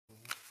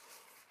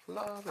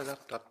La da da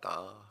da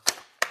da.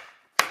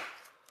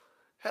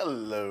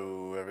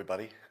 Hello,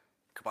 everybody.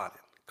 Come on in.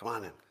 Come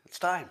on in. It's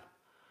time.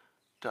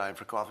 Time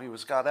for Coffee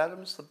with Scott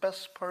Adams, the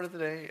best part of the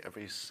day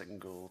every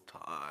single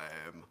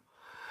time.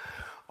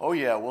 Oh,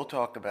 yeah, we'll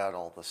talk about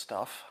all the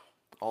stuff,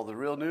 all the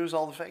real news,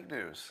 all the fake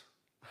news.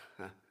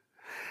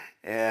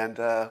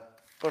 But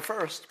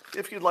first,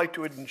 if you'd like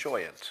to enjoy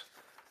it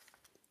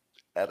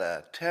at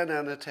a 10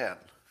 out of 10,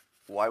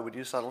 why would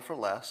you settle for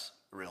less?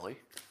 Really?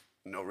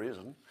 No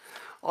reason.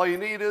 All you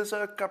need is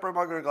a cup or a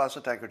mug or a glass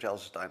of tank or gel,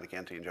 stein, a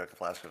canteen, jug, a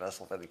flask, or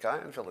vessel of any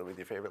kind, and fill it with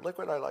your favorite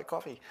liquid. I like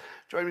coffee.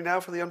 Join me now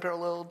for the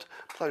unparalleled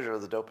pleasure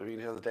of the dopamine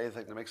here of the day, the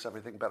thing that makes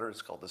everything better.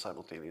 It's called the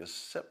simultaneous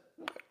sip.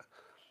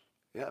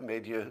 Yeah,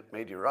 made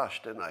you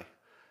rush, didn't I?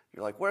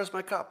 You're like, where's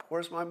my cup?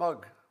 Where's my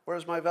mug?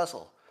 Where's my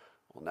vessel?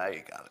 Well, now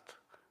you got it.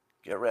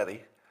 Get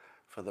ready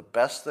for the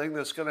best thing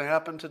that's going to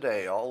happen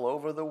today all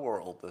over the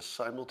world, the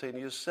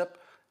simultaneous sip.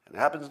 And it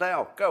happens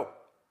now. Go.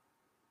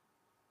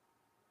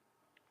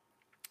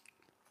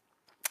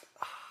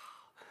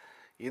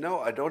 You know,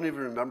 I don't even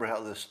remember how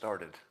this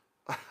started,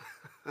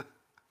 but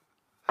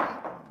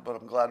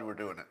I'm glad we're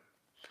doing it.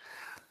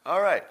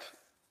 All right,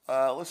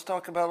 let's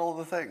talk about all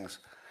the things.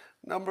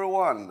 Number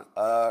one,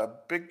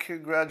 big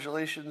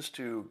congratulations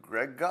to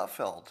Greg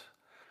Gutfeld.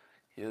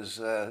 His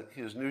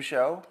new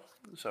show,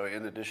 so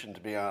in addition to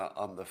being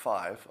on the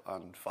 5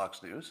 on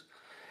Fox News,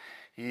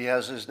 he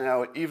has his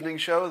now evening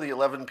show, the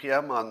 11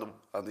 p.m. on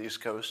the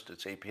East Coast.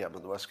 It's 8 p.m.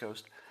 on the West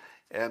Coast.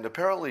 And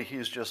apparently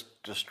he's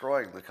just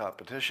destroying the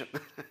competition.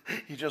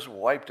 He just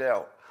wiped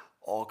out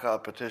all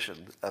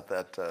competition at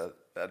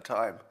that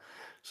time.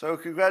 So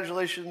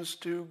congratulations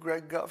to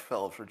Greg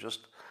Gutfeld for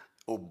just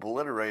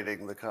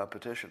obliterating the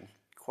competition.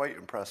 Quite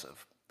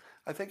impressive.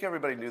 I think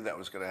everybody knew that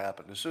was going to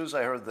happen. As soon as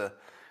I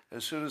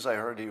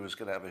heard he was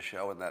going to have a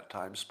show in that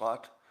time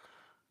spot,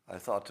 I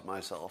thought to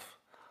myself,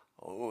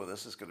 oh,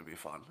 this is going to be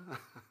fun.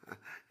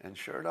 And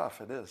sure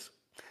enough, it is.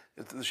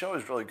 The show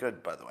is really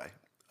good, by the way.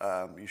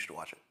 You should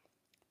watch it.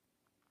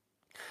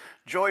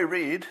 Joy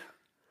Reid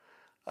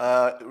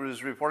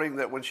was reporting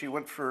that when she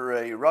went for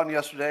a run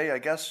yesterday, I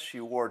guess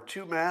she wore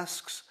 2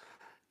 masks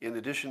in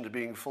addition to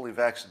being fully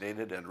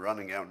vaccinated and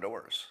running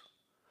outdoors.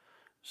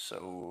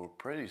 So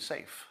pretty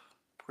safe.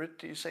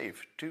 Pretty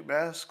safe. 2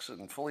 masks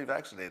and fully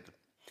vaccinated.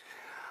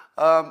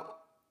 Have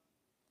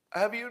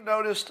you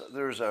noticed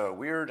there's a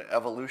weird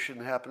evolution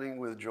happening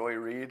with Joy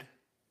Reid?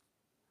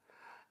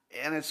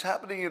 And it's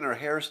happening in her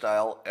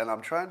hairstyle, and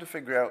I'm trying to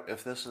figure out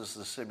if this is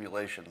the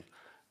simulation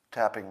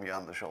tapping me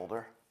on the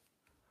shoulder.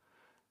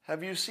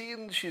 Have you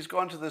seen she's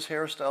gone to this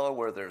hairstyle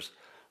where there's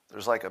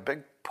like a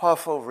big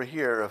puff over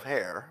here of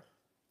hair,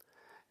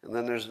 and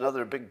then there's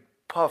another big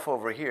puff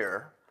over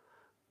here,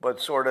 but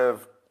sort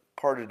of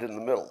parted in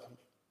the middle.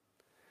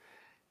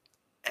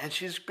 And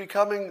she's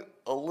becoming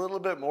a little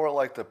bit more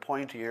like the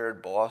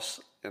pointy-haired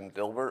boss in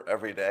Dilbert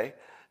every day.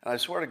 And I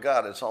swear to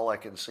God, it's all I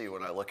can see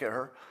when I look at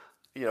her.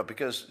 You know,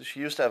 because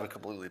she used to have a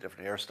completely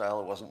different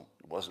hairstyle. It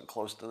wasn't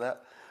close to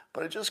that.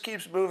 But it just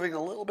keeps moving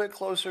a little bit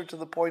closer to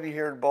the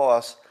pointy-haired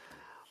boss.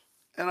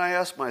 And I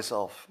ask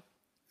myself,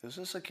 is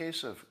this a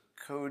case of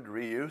code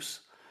reuse?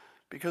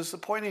 Because the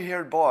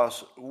pointy-haired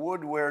boss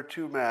would wear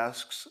 2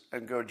 masks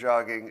and go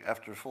jogging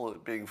after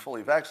being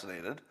fully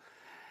vaccinated.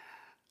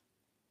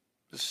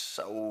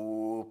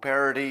 So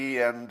parody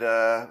and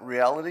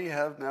reality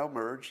have now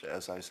merged,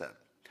 as I said.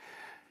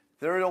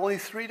 There are only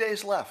 3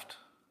 days left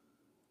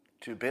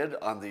to bid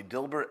on the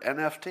Dilbert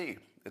NFT.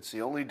 It's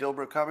the only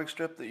Dilbert comic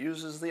strip that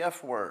uses the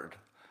F word.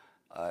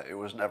 It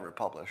was never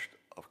published,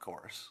 of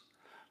course.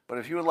 But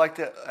if you would like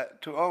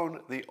to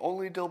own the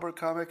only Dilbert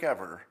comic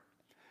ever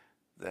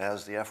that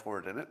has the F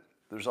word in it,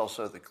 there's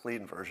also the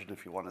clean version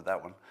if you wanted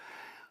that one.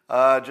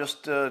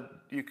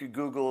 You could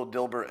Google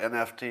Dilbert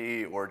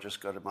NFT or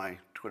just go to my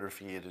Twitter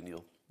feed and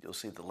you'll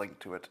see the link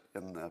to it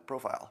in the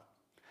profile.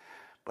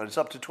 But it's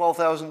up to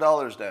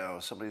 $12,000 now.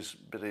 Somebody's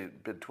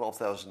bid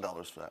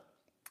 $12,000 for that.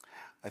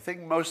 I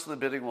think most of the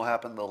bidding will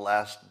happen the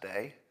last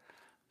day,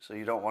 so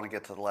you don't want to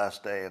get to the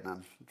last day and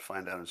then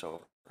find out it's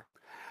over.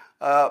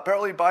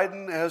 Apparently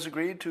Biden has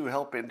agreed to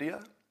help India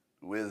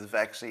with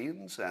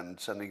vaccines and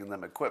sending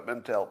them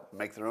equipment to help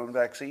make their own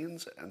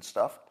vaccines and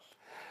stuff.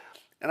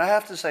 And I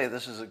have to say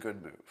this is a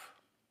good move.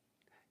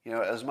 You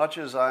know, as much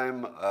as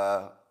I'm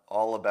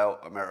all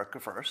about America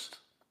first,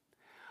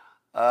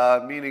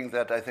 meaning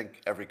that I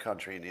think every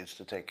country needs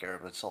to take care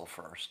of itself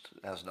first.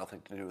 It has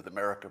nothing to do with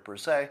America per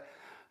se,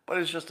 but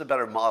it's just a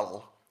better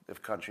model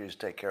if countries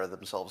take care of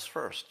themselves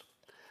first.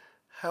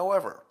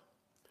 However,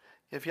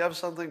 if you have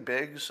something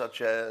big,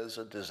 such as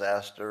a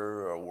disaster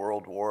or a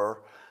world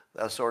war,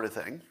 that sort of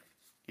thing,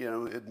 you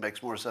know, it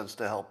makes more sense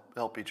to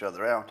help each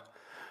other out.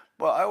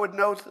 Well, I would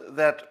note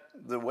that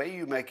the way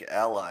you make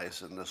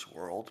allies in this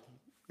world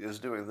is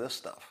doing this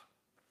stuff.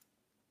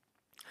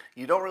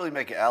 You don't really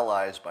make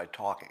allies by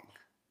talking,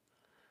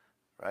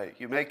 right?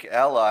 You make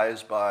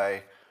allies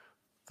by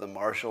the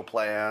Marshall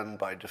Plan,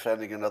 by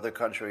defending another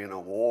country in a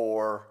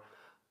war.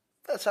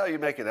 That's how you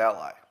make an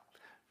ally.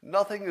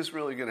 Nothing is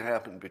really going to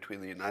happen between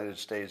the United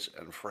States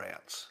and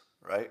France,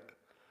 right?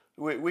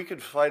 we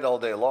could fight all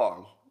day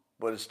long,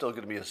 but it's still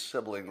going to be a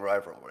sibling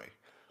rivalry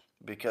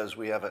because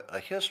we have a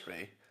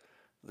history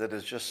that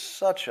is just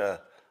such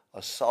a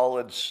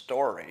solid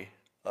story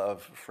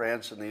of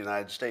France and the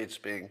United States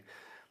being,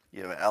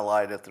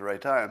 allied at the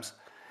right times.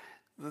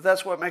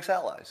 That's what makes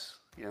allies.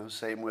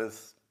 Same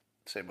with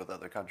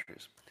other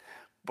countries.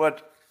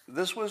 But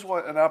this was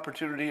an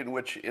opportunity in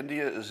which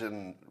India is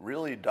in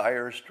really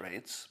dire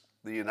straits.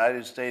 The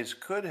United States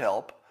could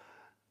help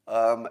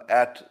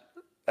at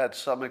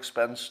some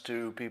expense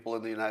to people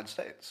in the United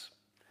States,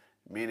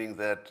 meaning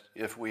that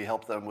if we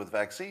help them with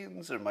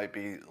vaccines, there might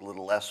be a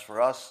little less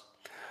for us.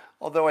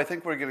 Although I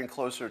think we're getting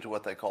closer to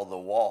what they call the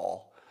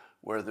wall,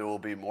 where there will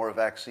be more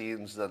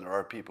vaccines than there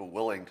are people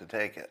willing to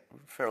take it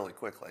fairly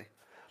quickly.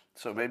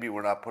 So maybe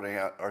we're not putting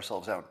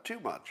ourselves out too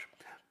much.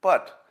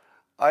 But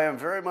I am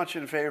very much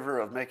in favor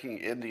of making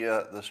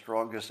India the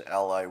strongest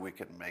ally we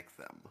can make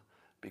them,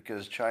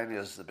 because China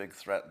is the big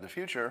threat in the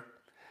future,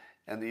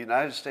 and the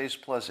United States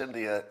plus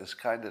India is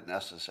kind of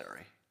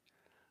necessary.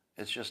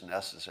 It's just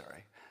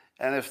necessary.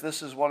 And if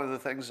this is one of the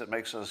things that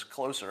makes us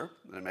closer,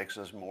 that makes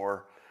us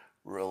more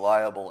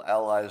reliable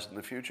allies in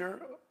the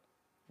future,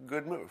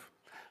 good move.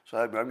 So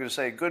I'm going to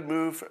say good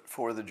move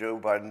for the Joe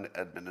Biden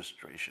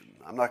administration.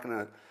 I'm not going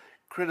to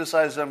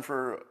criticize them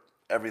for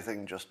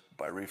everything just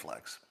by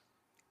reflex.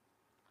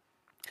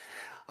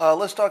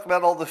 Let's talk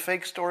about all the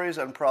fake stories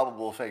and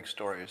probable fake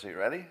stories. Are you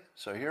ready?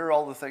 So here are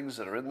all the things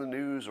that are in the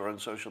news or on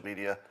social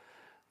media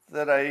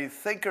that I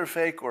think are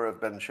fake or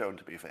have been shown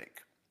to be fake.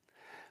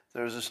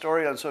 There's a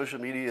story on social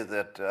media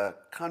that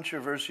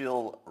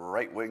controversial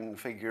right-wing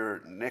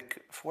figure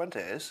Nick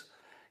Fuentes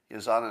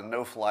is on a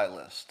no-fly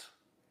list.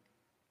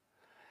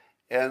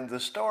 And the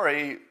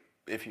story,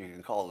 if you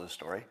can call it a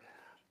story,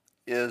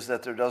 is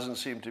that there doesn't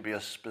seem to be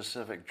a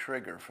specific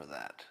trigger for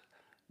that.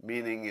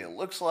 Meaning it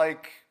looks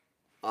like,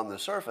 on the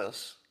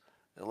surface,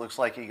 it looks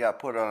like he got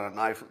put on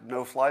a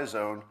no-fly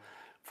zone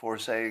for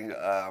saying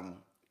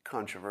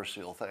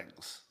controversial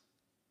things.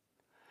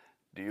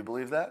 Do you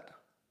believe that?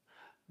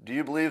 Do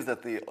you believe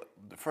that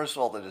first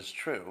of all, that it's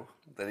true,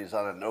 that he's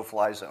on a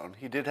no-fly zone?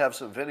 He did have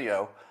some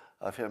video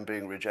of him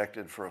being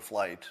rejected for a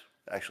flight,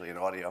 actually in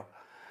audio.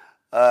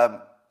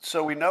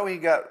 So we know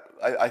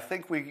I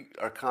think we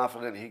are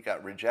confident he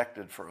got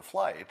rejected for a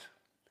flight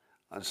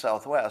on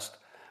Southwest,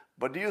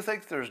 but do you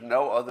think there's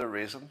no other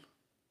reason?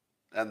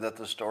 And that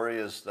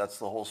that's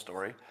the whole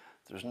story?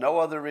 There's no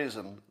other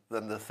reason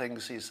than the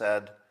things he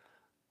said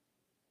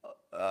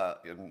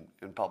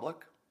in public?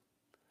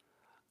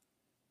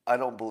 I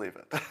don't believe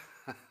it.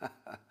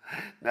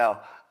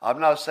 Now, I'm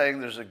not saying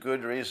there's a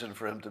good reason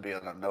for him to be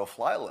on a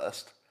no-fly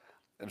list.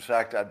 In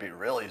fact, I'd be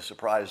really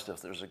surprised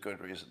if there's a good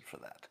reason for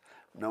that.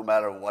 No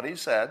matter what he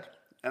said,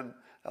 and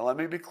let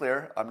me be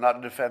clear, I'm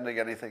not defending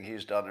anything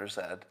he's done or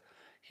said.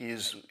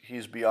 He's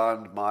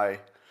beyond my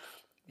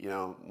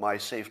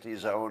safety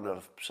zone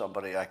of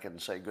somebody I can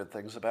say good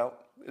things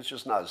about. It's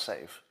just not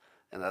safe,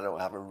 and I don't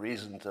have a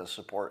reason to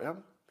support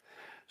him.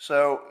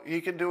 So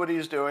he can do what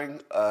he's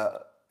doing.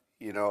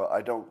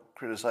 I don't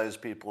criticize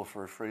people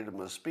for freedom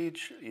of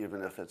speech,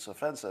 even if it's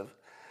offensive.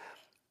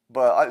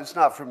 But it's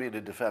not for me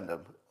to defend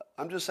him.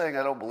 I'm just saying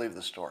I don't believe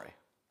the story.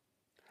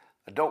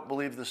 I don't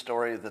believe the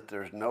story that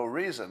there's no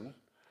reason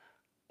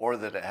or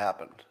that it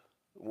happened.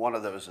 One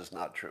of those is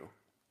not true,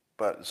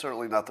 but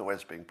certainly not the way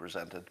it's being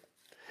presented.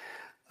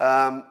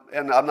 And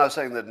I'm not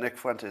saying that Nick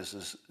Fuentes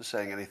is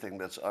saying anything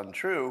that's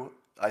untrue.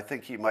 I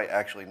think he might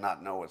actually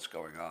not know what's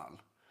going on.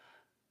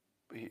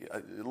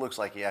 It looks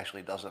like he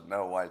actually doesn't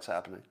know why it's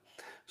happening.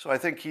 So I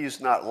think he's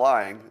not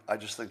lying. I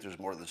just think there's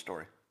more to the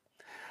story.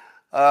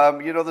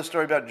 The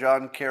story about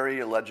John Kerry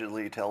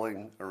allegedly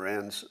telling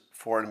Iran's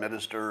foreign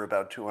minister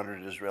about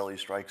 200 Israeli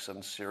strikes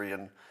on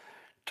Syrian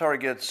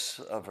targets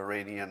of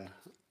Iranian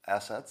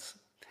assets.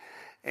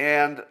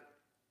 And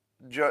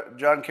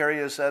John Kerry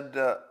has said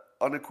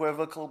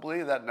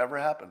unequivocally that never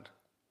happened.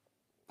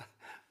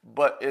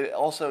 But it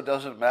also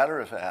doesn't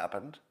matter if it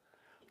happened,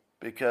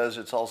 because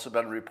it's also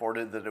been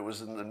reported that it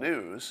was in the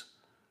news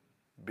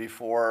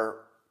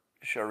before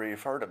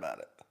Sharif heard about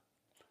it.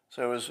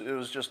 So it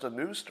was just a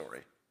news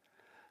story.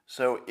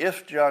 So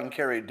if John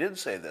Kerry did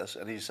say this,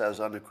 and he says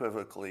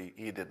unequivocally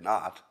he did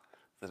not,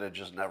 that it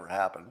just never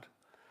happened,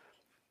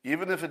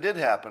 even if it did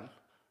happen,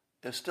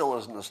 it still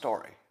isn't a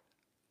story,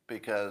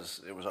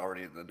 because it was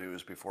already in the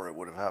news before it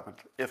would have happened,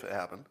 if it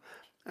happened,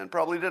 and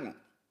probably didn't.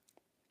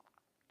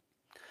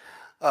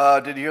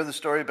 Did you hear the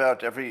story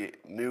about every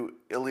new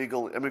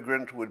illegal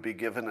immigrant would be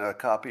given a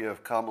copy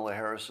of Kamala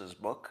Harris's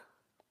book?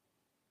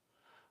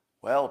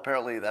 Well,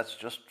 apparently that's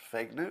just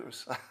fake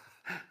news.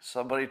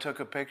 Somebody took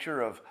a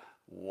picture of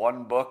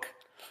one book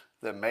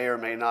that may or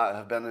may not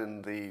have been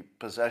in the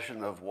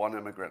possession of one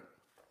immigrant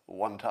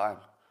one time.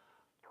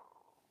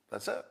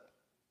 That's it.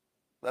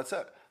 That's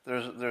it.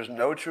 There's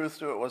no truth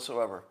to it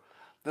whatsoever.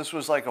 This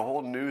was like a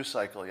whole news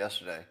cycle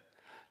yesterday.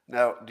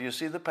 Now, do you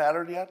see the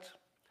pattern yet?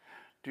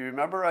 Do you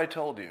remember I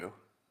told you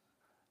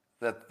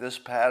that this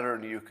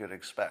pattern you could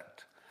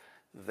expect,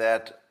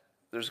 that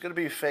there's going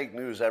to be fake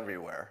news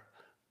everywhere,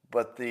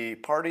 but the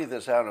party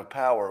that's out of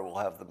power will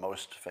have the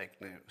most fake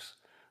news.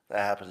 That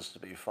happens to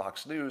be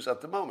Fox News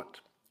at the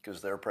moment,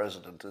 because their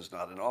president is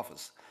not in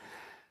office.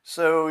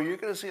 So you're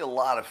going to see a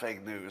lot of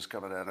fake news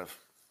coming out of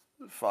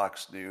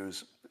Fox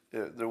News.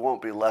 There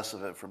won't be less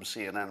of it from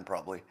CNN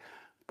probably,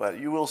 but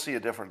you will see a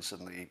difference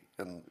in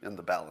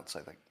the balance,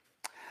 I think.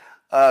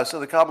 So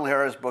the Kamala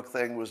Harris book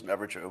thing was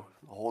never true.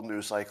 A whole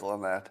news cycle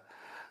on that.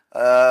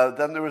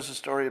 Then there was a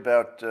story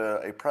about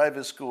a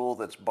private school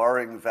that's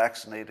barring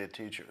vaccinated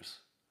teachers.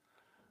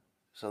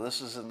 So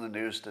this is in the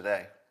news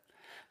today.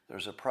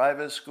 There's a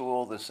private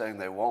school that's saying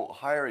they won't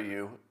hire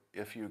you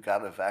if you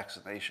got a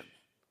vaccination.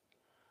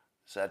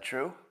 Is that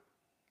true?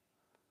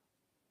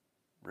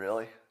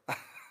 Really?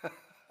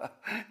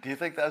 Do you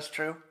think that's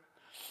true?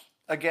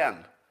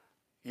 Again,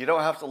 you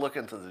don't have to look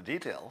into the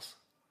details.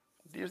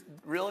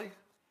 Really?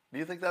 Do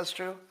you think that's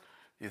true?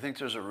 Do you think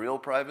there's a real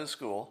private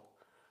school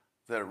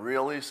that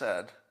really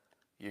said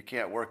you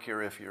can't work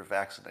here if you're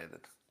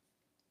vaccinated?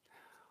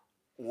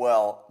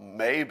 Well,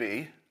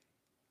 maybe,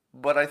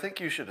 but I think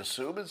you should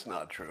assume it's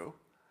not true.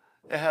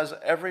 It has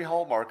every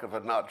hallmark of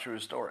a not true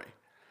story.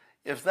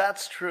 If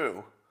that's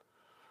true,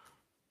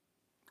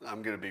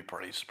 I'm going to be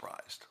pretty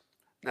surprised.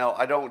 Now,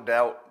 I don't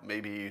doubt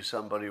maybe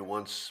somebody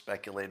once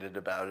speculated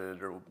about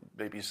it, or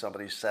maybe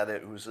somebody said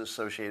it who's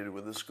associated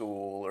with the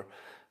school, or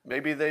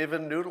maybe they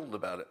even noodled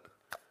about it.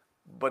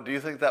 But do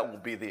you think that will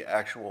be the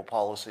actual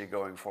policy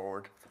going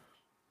forward?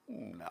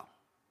 No.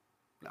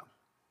 No.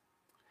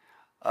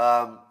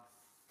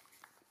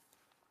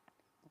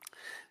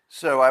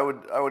 So I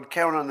would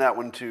count on that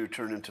one to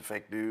turn into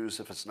fake news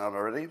if it's not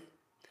already.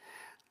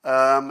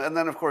 And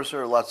then, of course,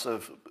 there are lots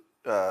of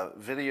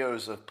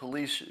videos of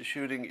police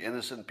shooting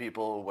innocent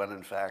people when,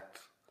 in fact,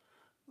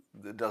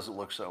 it doesn't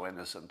look so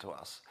innocent to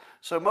us.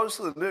 So most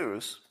of the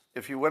news,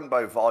 if you went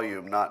by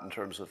volume, not in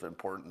terms of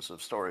importance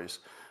of stories,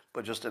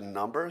 but just in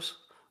numbers,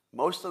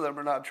 most of them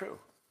are not true.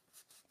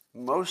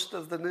 Most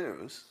of the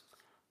news,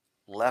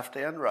 left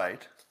and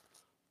right,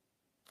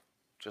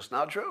 just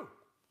not true.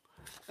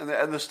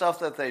 And the stuff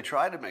that they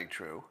try to make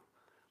true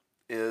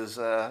is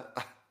the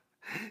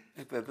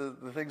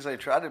things they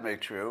try to make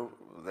true,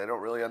 they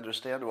don't really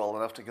understand well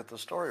enough to get the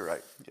story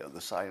right. You know,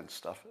 the science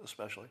stuff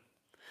especially.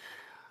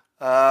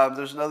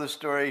 There's another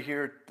story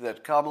here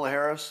that Kamala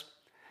Harris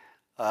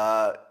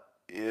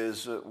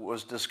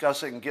was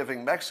discussing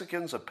giving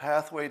Mexicans a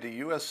pathway to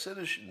U.S.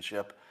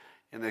 citizenship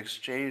in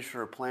exchange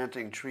for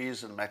planting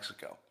trees in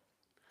Mexico.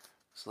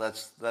 So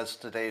that's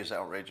today's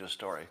outrageous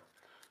story.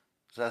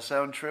 Does that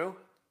sound true?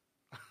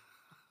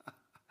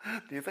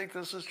 Do you think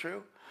this is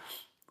true?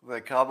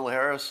 That Kamala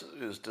Harris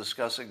is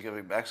discussing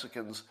giving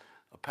Mexicans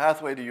a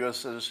pathway to U.S.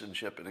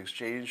 citizenship in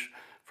exchange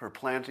for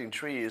planting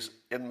trees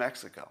in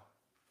Mexico?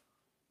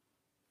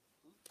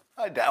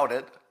 I doubt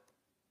it.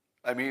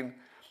 I mean,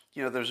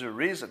 you know, there's a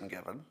reason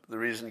given. The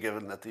reason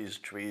given that these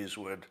trees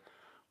would,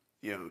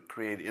 you know,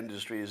 create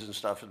industries and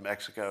stuff in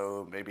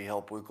Mexico, maybe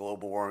help with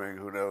global warming,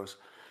 who knows.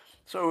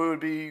 So it would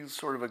be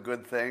sort of a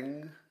good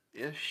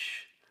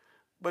thing-ish.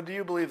 But do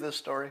you believe this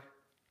story?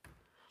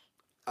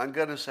 I'm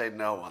going to say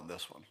no on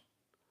this one.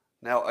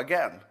 Now,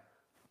 again,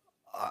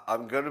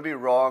 I'm going to be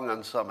wrong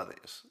on some of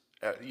these.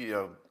 You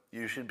know,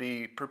 you should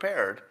be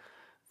prepared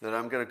that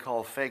I'm going to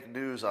call fake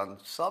news on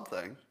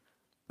something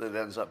that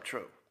ends up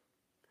true.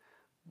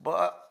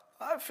 But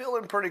I'm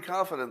feeling pretty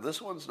confident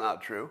this one's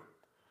not true.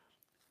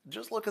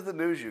 Just look at the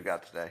news you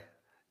got today.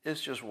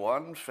 It's just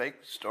one fake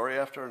story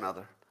after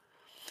another.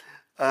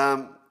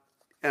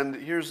 And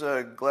here's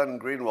Glenn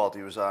Greenwald.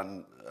 He was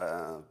on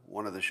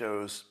one of the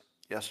shows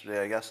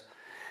yesterday, I guess.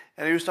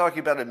 And he was talking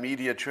about a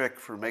media trick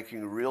for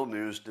making real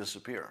news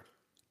disappear.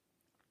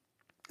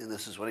 And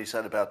this is what he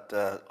said about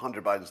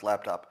Hunter Biden's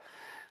laptop.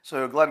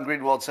 So Glenn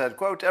Greenwald said,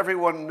 quote,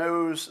 "Everyone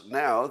knows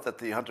now that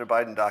the Hunter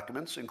Biden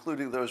documents,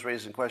 including those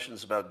raising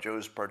questions about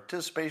Joe's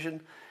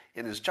participation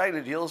in his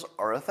China deals,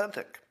 are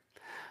authentic.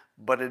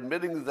 But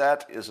admitting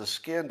that is a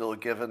scandal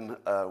given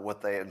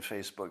what they and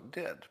Facebook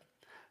did.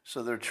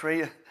 So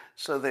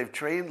they've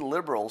trained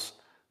liberals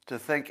to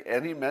think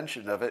any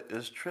mention of it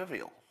is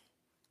trivial."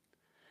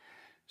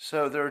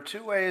 So there are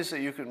two ways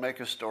that you can make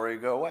a story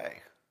go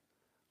away.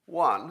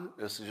 One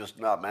is to just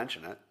not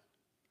mention it.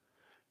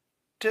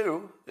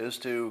 Two is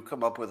to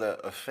come up with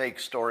a fake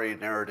story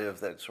narrative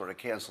that sort of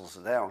cancels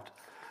it out.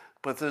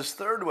 But this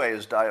third way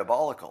is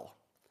diabolical,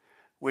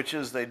 which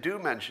is they do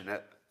mention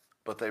it,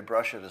 but they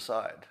brush it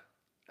aside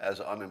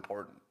as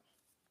unimportant.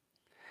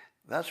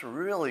 That's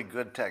really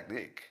good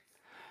technique.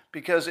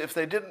 Because if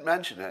they didn't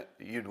mention it,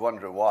 you'd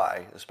wonder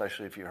why,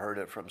 especially if you heard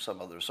it from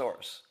some other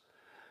source.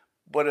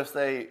 But if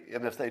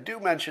they do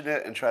mention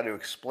it and try to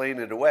explain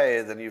it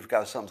away, then you've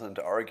got something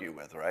to argue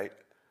with, right?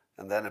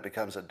 And then it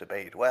becomes a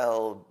debate.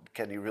 Well,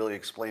 can you really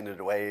explain it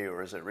away,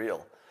 or is it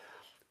real?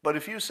 But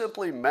if you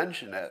simply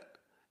mention it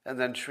and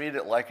then treat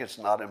it like it's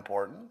not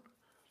important,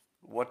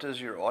 what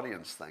does your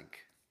audience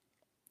think?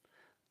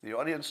 The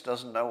audience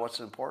doesn't know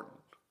what's important.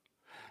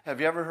 Have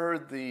you ever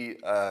heard the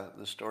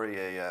story,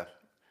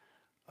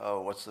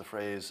 what's the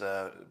phrase?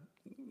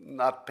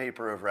 Not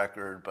paper of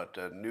record, but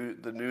the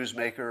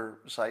newsmaker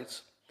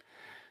sites.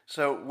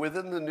 So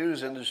within the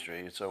news industry,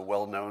 it's a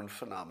well-known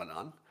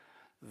phenomenon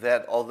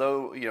that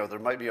although, there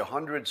might be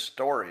 100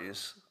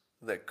 stories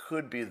that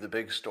could be the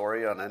big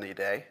story on any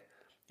day,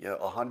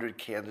 100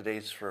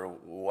 candidates for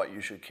what you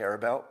should care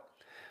about,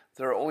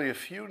 there are only a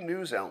few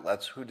news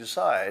outlets who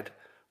decide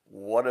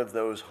what of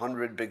those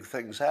 100 big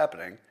things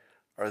happening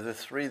are the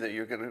 3 that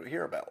you're going to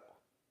hear about.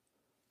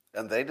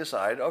 And they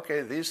decide,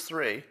 okay, these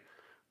 3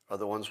 are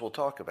the ones we'll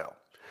talk about.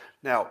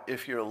 Now,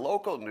 if your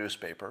local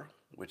newspaper,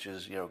 which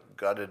is,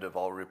 gutted of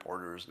all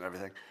reporters and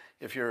everything,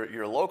 if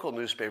your local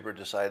newspaper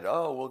decided,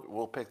 oh,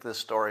 we'll pick this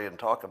story and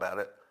talk about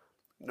it,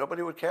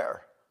 nobody would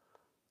care.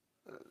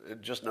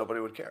 Just nobody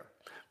would care.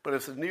 But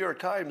if the New York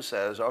Times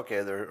says,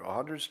 okay, there are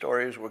 100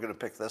 stories, we're going to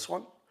pick this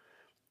one,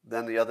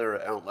 then the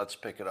other outlets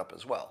pick it up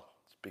as well.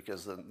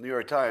 Because the New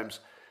York Times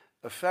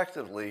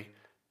effectively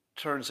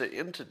turns it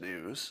into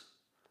news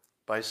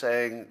by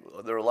saying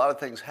there are a lot of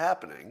things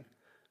happening,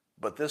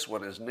 but this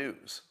one is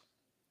news.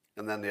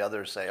 And then the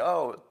others say,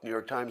 oh, New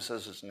York Times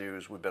says it's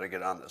news, we better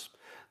get on this.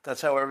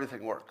 That's how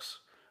everything works.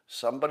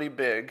 Somebody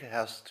big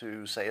has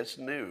to say it's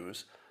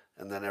news,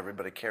 and then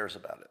everybody cares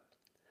about it.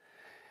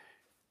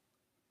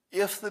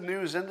 If the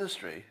news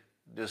industry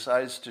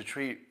decides to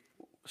treat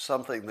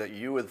something that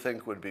you would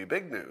think would be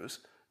big news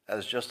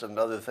as just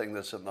another thing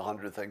that's in the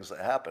 100 things that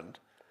happened,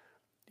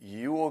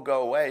 you will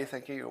go away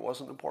thinking it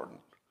wasn't important.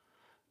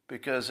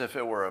 Because if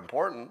it were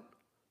important,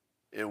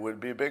 it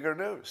would be bigger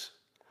news.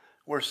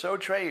 We're so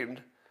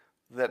trained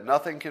that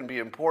nothing can be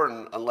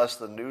important unless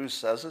the news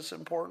says it's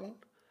important,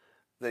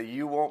 that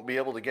you won't be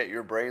able to get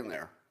your brain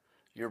there.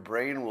 Your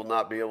brain will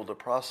not be able to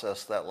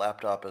process that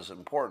laptop as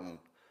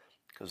important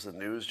because the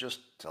news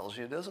just tells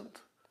you it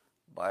isn't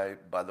by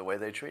the way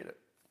they treat it.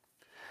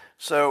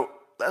 So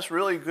that's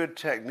really good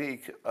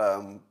technique,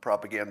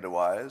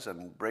 propaganda-wise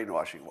and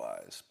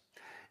brainwashing-wise.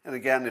 And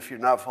again, if you're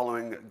not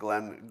following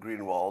Glenn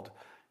Greenwald,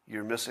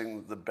 you're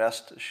missing the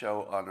best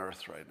show on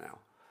earth right now.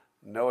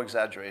 No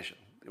exaggeration.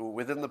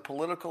 Within the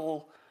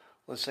political,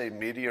 let's say,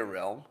 media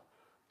realm,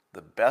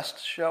 the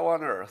best show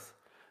on earth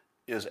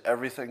is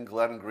everything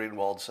Glenn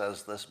Greenwald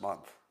says this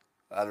month.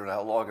 I don't know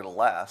how long it'll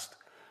last,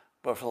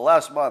 but for the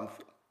last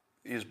month,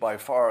 he's by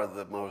far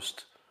the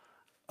most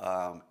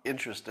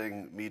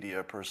interesting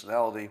media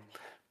personality,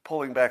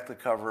 pulling back the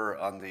cover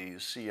on the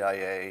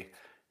CIA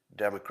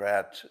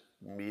Democrat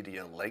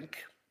media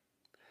link.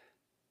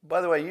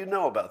 By the way, you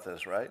know about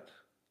this, right?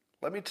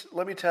 Let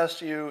me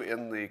test you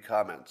in the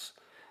comments.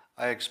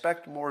 I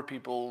expect more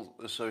people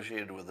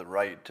associated with the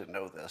right to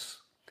know this,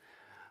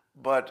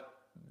 but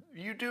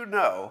you do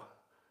know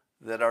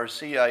that our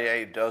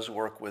CIA does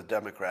work with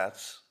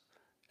Democrats,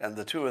 and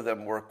the 2 of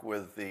them work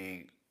with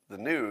the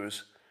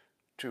news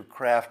to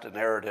craft a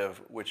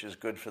narrative which is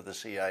good for the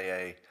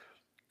CIA,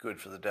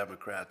 good for the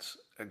Democrats,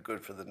 and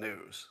good for the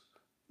news.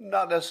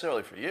 Not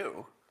necessarily for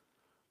you,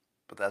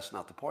 but that's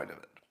not the point of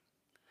it.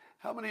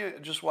 How many,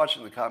 just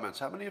watching the comments,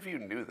 how many of you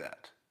knew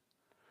that?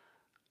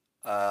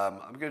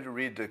 I'm going to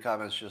read the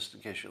comments just in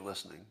case you're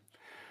listening.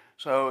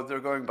 So they're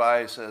going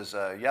by, says,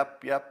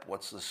 yep,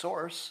 what's the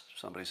source?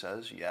 Somebody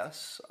says,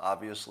 yes,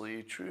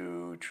 obviously,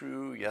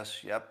 true,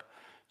 yes, yep.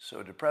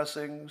 So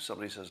depressing.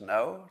 Somebody says,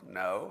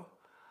 no.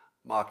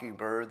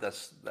 Mockingbird,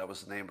 that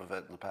was the name of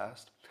it in the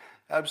past.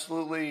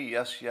 Absolutely,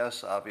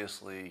 yes,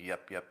 obviously,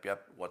 yep.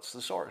 What's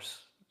the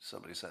source?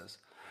 Somebody says.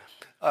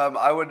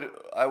 I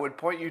would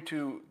point you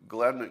to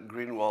Glenn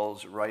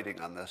Greenwald's writing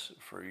on this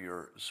for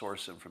your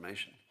source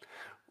information.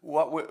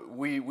 What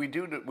we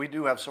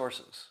do have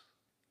sources.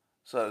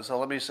 So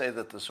let me say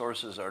that the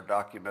sources are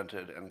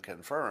documented and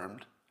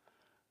confirmed.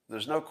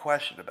 There's no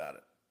question about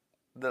it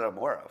that I'm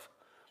aware of.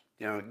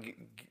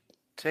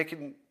 Take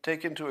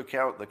into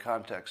account the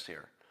context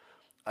here.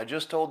 I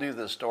just told you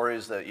the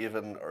stories that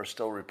even are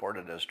still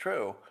reported as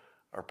true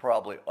are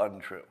probably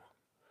untrue.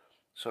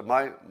 So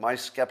my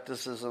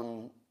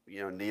skepticism,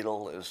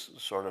 needle is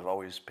sort of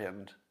always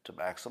pinned to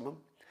maximum,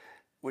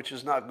 which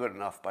is not good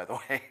enough, by the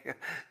way.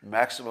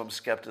 Maximum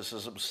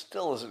skepticism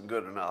still isn't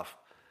good enough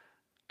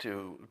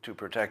to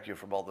protect you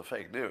from all the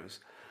fake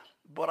news.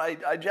 But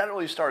I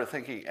generally started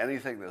thinking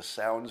anything that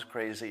sounds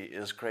crazy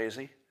is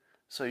crazy.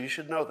 So you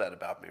should know that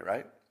about me,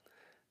 right?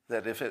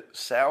 That if it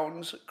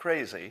sounds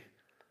crazy,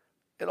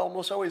 it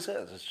almost always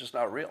is. It's just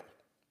not real.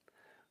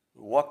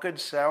 What could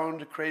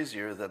sound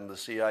crazier than the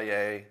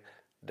CIA,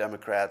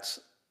 Democrats,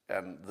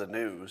 and the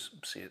news,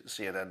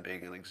 CNN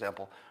being an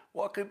example?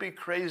 What could be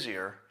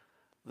crazier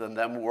than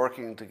them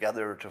working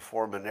together to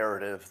form a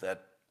narrative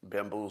that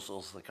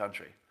bamboozles the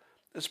country?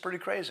 It's pretty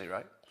crazy,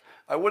 right?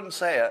 I wouldn't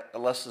say it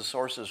unless the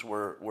sources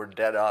were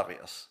dead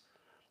obvious.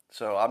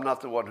 So I'm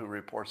not the one who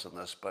reports on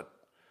this, but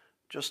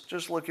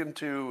just look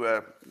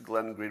into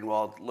Glenn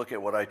Greenwald. Look at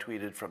what I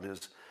tweeted from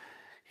his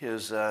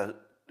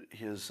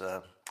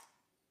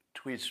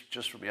tweets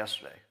just from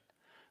yesterday.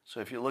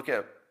 So if you look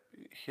at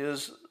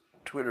his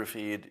Twitter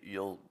feed,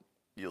 you'll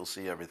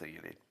see everything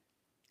you need.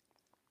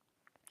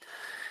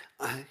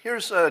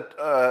 Here's an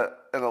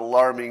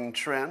alarming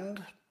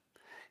trend.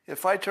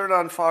 If I turn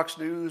on Fox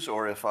News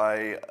or if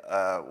I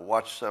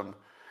watch some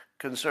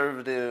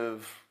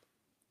conservative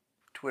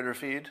Twitter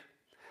feed,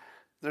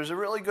 there's a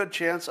really good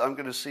chance I'm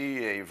going to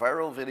see a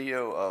viral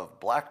video of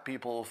black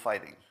people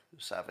fighting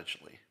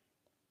savagely.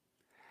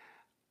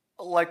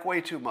 Like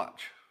way too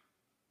much,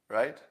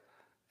 right?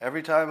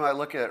 Every time I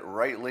look at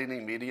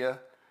right-leaning media,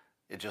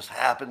 it just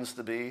happens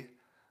to be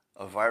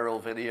a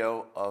viral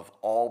video of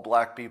all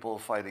black people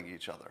fighting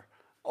each other,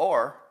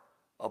 or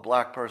a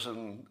black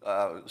person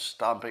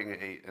stomping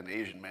an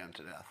Asian man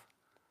to death.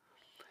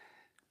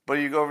 But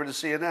you go over to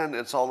CNN,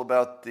 it's all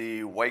about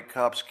the white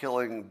cops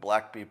killing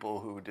black people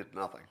who did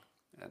nothing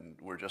and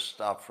were just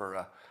stopped for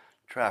a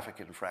traffic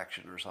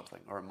infraction or something,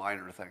 or a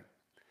minor thing.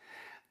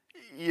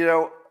 You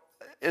know,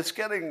 it's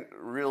getting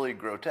really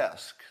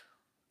grotesque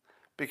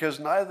because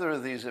neither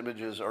of these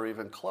images are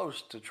even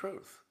close to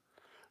truth.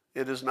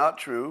 It is not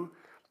true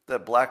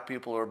that black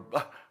people are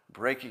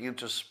breaking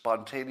into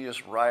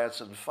spontaneous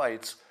riots and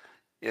fights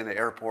in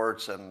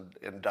airports and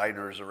in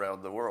diners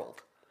around the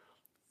world.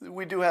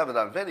 We do have it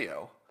on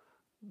video,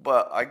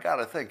 but I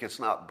gotta think it's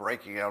not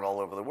breaking out all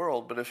over the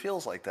world, but it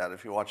feels like that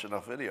if you watch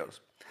enough videos.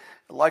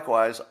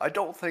 Likewise, I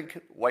don't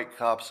think white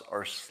cops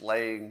are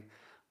slaying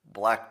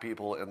black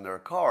people in their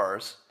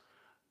cars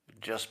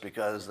just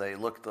because they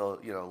looked a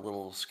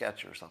little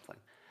sketch or something.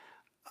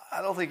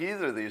 I don't think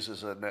either of these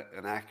is an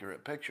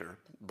accurate picture,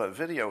 but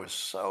video is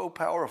so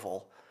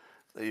powerful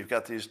that you've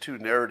got these two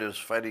narratives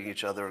fighting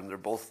each other, and they're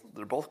both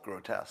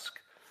grotesque.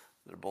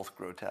 They're both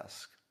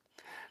grotesque.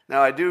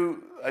 Now, I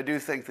do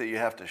think that you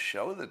have to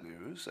show the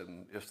news,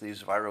 and if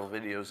these viral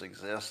videos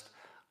exist,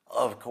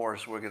 of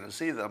course we're going to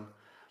see them.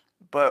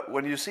 But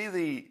when you see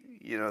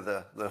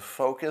the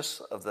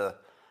focus of the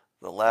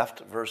left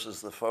versus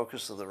the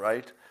focus of the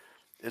right,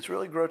 it's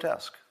really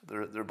grotesque.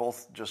 They're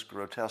both just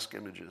grotesque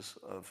images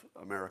of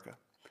America.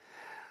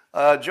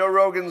 Joe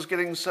Rogan's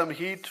getting some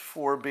heat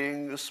for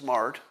being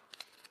smart.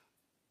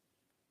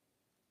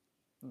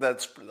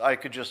 I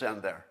could just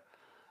end there.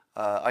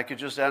 I could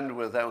just end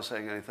without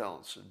saying anything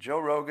else. Joe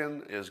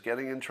Rogan is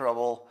getting in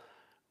trouble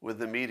with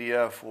the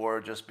media for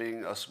just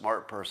being a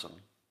smart person.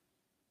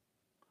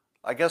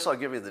 I guess I'll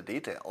give you the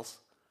details,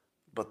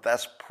 but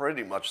that's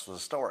pretty much the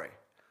story.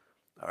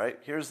 All right,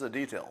 here's the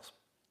details.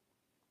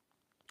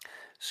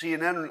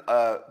 CNN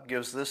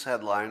gives this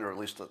headline, or at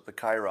least the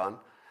Chiron,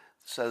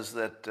 says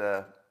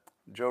that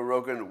Joe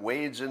Rogan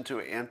wades into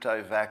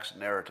anti-vax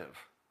narrative.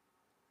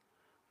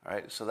 All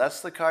right, so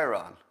that's the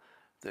Chiron,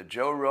 that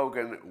Joe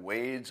Rogan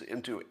wades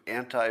into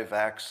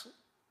anti-vax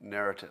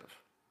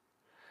narrative.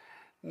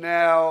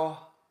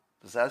 Now,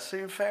 does that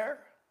seem fair?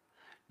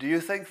 Do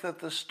you think that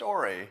the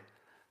story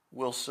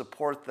will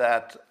support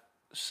that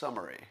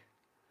summary?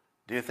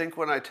 Do you think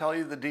when I tell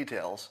you the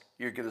details,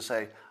 you're going to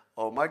say,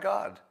 oh my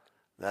God,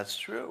 that's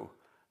true.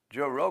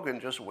 Joe Rogan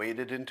just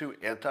waded into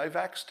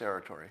anti-vax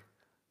territory.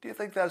 Do you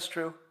think that's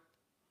true?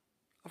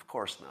 Of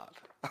course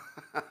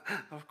not.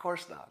 Of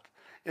course not.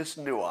 It's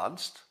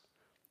nuanced.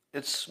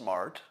 It's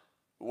smart,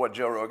 what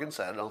Joe Rogan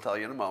said, and I'll tell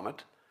you in a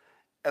moment.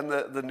 And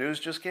the news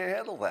just can't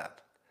handle that.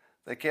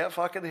 They can't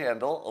fucking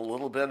handle a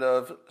little bit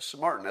of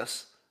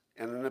smartness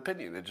in an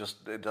opinion.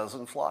 It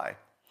doesn't fly.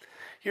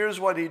 Here's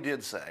what he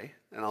did say,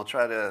 and I'll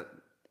try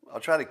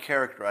to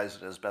characterize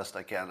it as best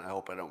I can. I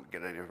hope I don't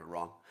get any of it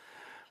wrong.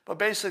 But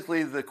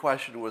basically, the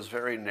question was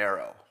very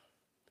narrow.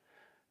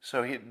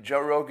 So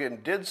Joe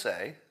Rogan did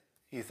say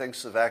he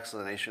thinks the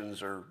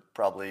vaccinations are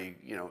probably,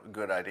 a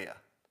good idea.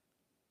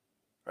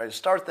 Right?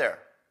 Start there.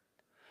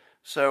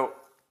 So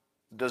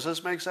does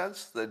this make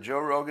sense? That Joe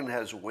Rogan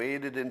has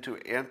waded into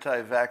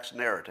anti-vax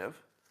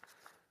narrative,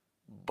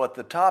 but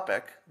the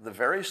topic, the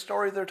very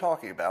story they're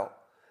talking about,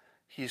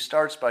 he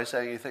starts by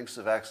saying he thinks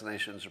the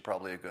vaccinations are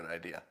probably a good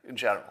idea, in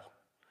general,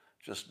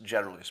 just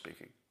generally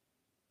speaking.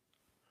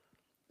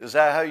 Is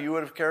that how you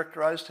would have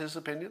characterized his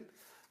opinion?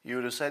 You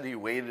would have said he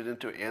waded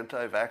into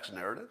anti-vax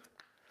narrative?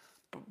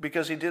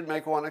 Because he did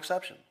make one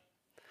exception.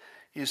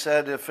 He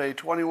said if a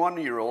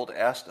 21-year-old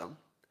asked him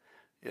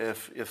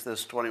if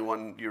this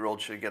 21-year-old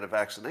should get a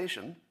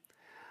vaccination,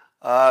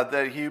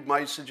 that he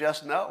might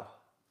suggest no,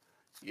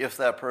 if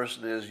that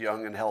person is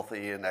young and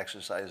healthy and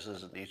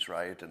exercises and eats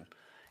right and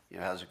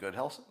has a good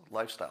health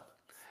lifestyle.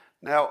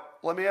 Now,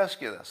 let me ask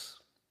you this.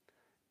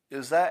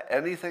 Is that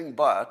anything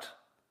but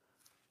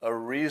a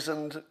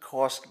reasoned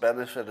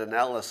cost-benefit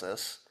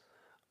analysis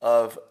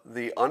of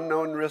the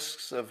unknown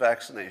risks of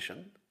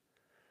vaccination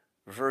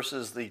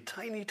versus the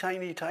tiny,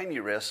 tiny, tiny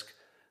risk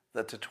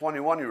that the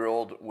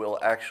 21-year-old will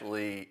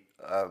actually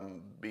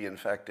be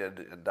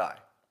infected and die?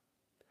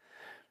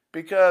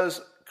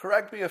 Because,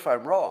 correct me if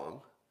I'm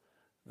wrong,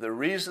 the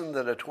reason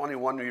that a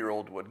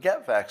 21-year-old would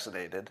get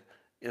vaccinated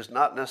is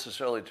not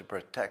necessarily to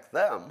protect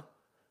them,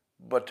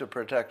 but to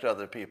protect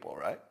other people,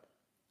 right?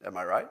 Am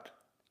I right?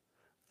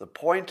 The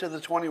point of the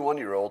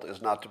 21-year-old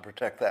is not to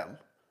protect them.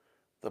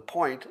 The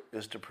point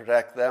is to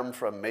protect them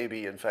from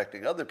maybe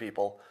infecting other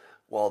people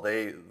while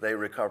they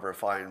recover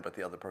fine, but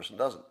the other person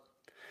doesn't.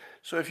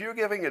 So if you're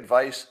giving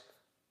advice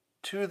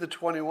to the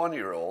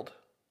 21-year-old,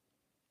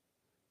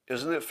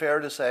 isn't it fair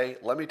to say,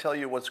 let me tell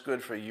you what's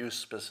good for you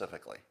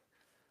specifically,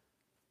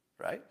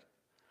 right?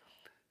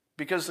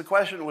 Because the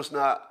question was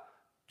not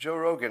Joe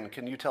Rogan,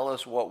 can you tell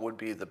us what would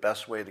be the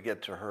best way to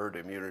get to herd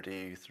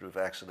immunity through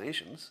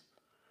vaccinations?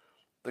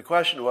 The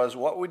question was,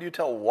 what would you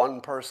tell one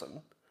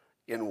person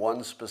in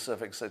one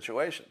specific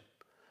situation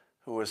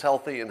who was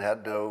healthy and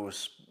had no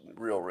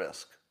real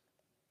risk?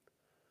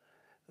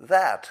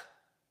 That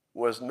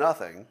was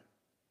nothing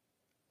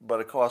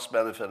but a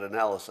cost-benefit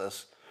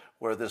analysis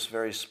where this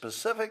very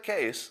specific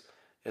case,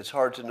 it's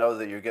hard to know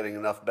that you're getting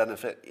enough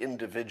benefit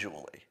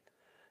individually.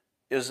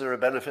 Is there a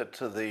benefit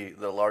to the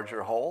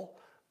larger whole?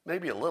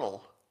 Maybe a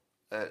little.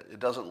 It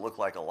doesn't look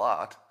like a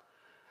lot.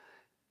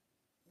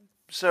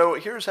 So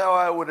here's how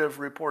I would have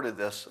reported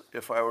this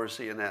if I were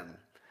CNN.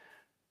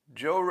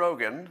 Joe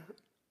Rogan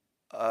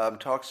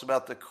talks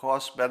about the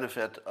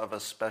cost-benefit of a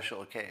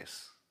special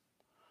case.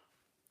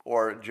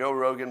 Or Joe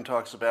Rogan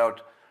talks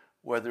about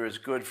whether it's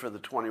good for the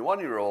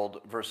 21-year-old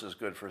versus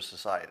good for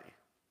society.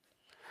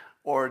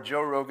 Or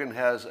Joe Rogan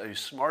has a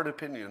smart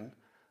opinion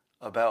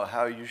about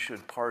how you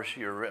should parse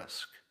your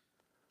risk.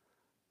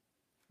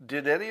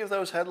 Did any of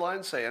those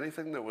headlines say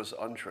anything that was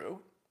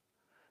untrue?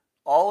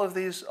 All of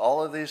these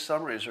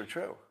summaries are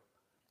true,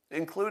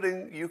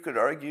 including, you could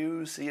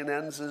argue,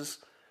 CNN's is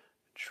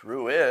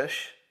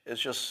true-ish.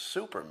 It's just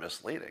super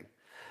misleading.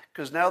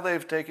 Because now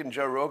they've taken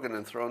Joe Rogan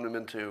and thrown him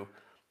into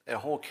a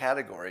whole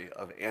category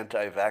of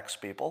anti-vax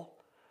people.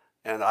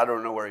 And I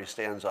don't know where he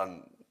stands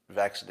on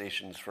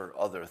vaccinations for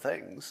other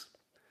things.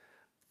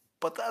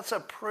 But that's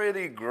a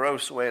pretty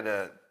gross way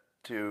to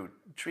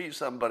treat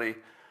somebody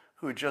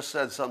who just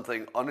said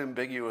something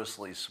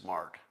unambiguously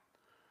smart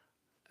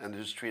and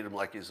just treat him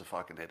like he's a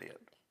fucking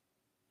idiot.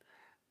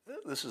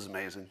 This is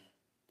amazing.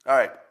 All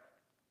right.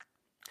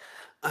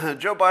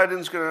 Joe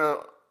Biden's going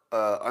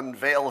to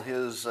unveil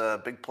his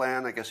big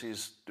plan. I guess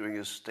he's doing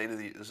his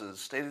is it a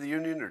State of the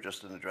Union or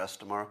just an address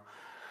tomorrow?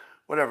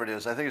 Whatever it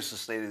is. I think it's the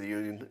State of the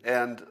Union.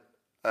 And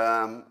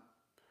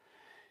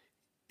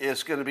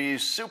it's going to be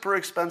super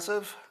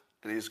expensive.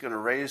 And he's going to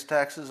raise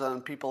taxes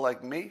on people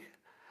like me.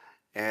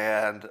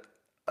 And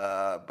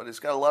but he's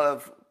got a lot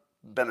of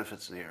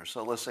benefits in here.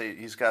 So let's say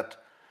he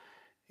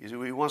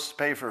wants to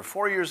pay for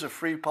 4 years of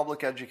free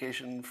public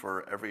education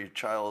for every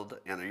child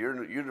and a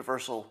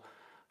universal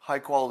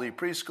high-quality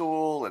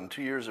preschool and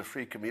 2 years of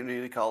free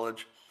community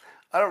college.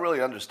 I don't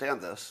really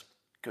understand this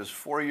because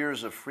 4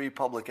 years of free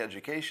public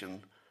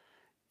education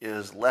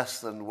is less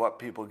than what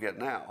people get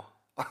now.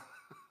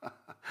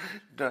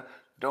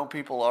 Don't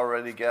people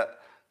already get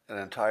an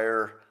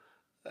entire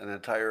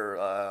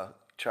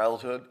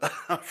childhood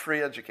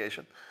free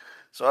education?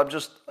 So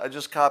I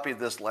just copied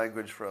this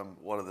language from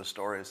one of the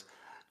stories.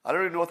 I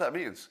don't even know what that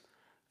means.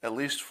 At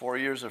least 4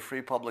 years of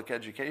free public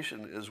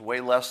education is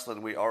way less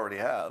than we already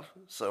have.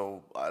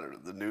 So I don't know,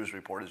 the news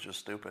report is just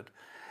stupid.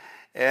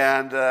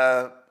 And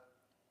all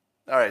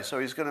right, so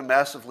he's going to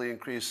massively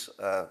increase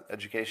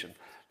education.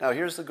 Now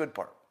here's the good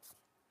part.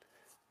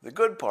 The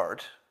good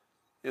part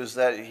is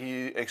that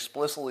he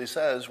explicitly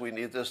says we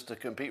need this to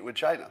compete with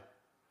China.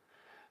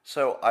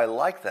 So I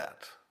like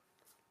that.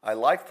 I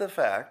like the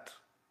fact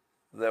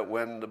that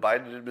when the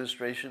Biden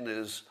administration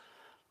is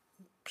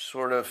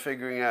sort of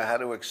figuring out how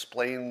to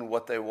explain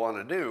what they want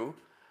to do,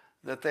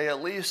 that they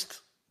at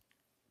least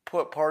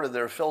put part of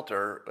their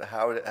filter,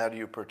 how do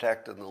you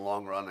protect in the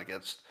long run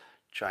against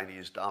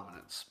Chinese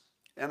dominance?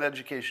 And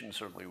education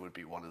certainly would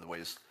be one of the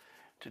ways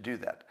to do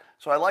that.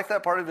 So I like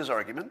that part of his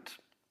argument,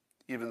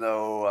 even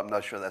though I'm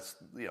not sure that's,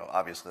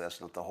 obviously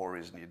that's not the whole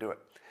reason you do it.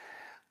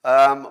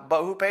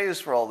 But who pays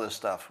for all this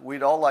stuff?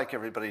 We'd all like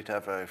everybody to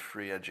have a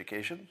free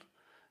education,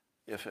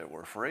 if it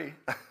were free.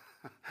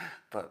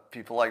 But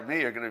people like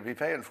me are going to be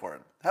paying for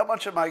it. How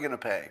much am I going to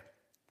pay?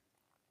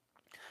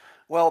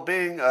 Well,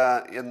 being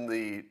in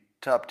the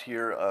top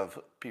tier of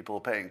people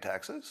paying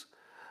taxes,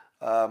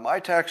 my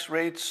tax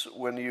rates,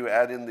 when you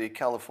add in the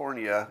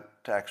California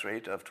tax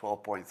rate of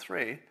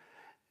 12.3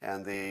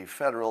 and the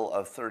federal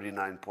of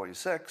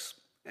 39.6,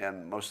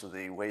 and most of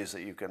the ways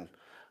that you can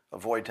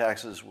avoid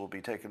taxes will be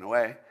taken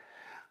away,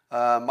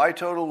 my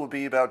total will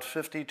be about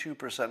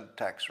 52%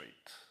 tax rate.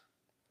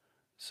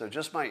 So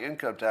just my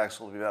income tax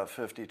will be about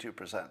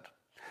 52%.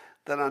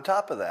 Then on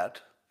top of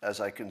that,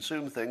 as I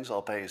consume things,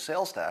 I'll pay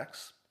sales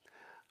tax.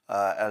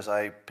 As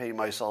I pay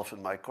myself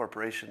and my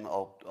corporation,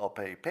 I'll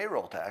pay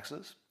payroll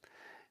taxes.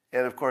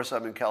 And of course,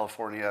 I'm in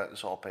California,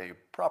 so I'll pay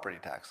property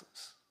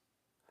taxes.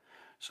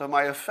 So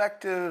my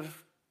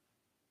effective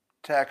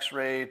tax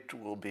rate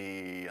will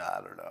be,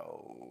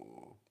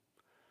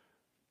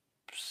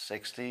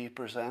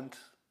 60%,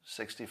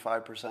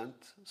 65%,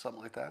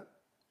 something like that.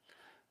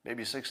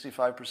 Maybe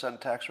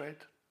 65% tax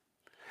rate.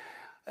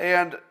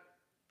 And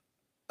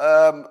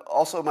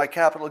also my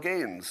capital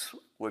gains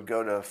would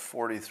go to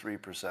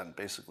 43%,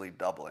 basically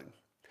doubling.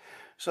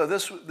 So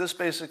this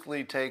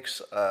basically takes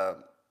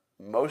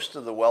most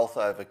of the wealth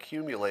I've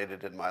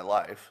accumulated in my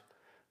life,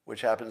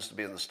 which happens to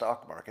be in the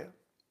stock market,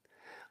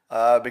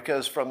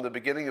 because from the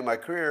beginning of my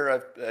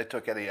career, I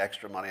took any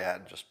extra money I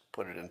had and just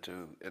put it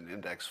into an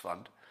index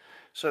fund.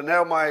 So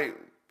now my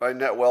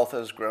net wealth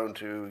has grown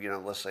to,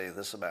 let's say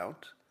this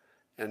amount.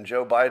 And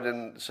Joe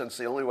Biden, since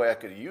the only way I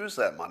could use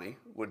that money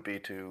would be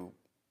to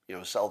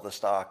sell the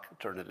stock,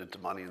 turn it into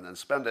money, and then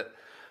spend it.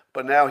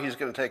 But now he's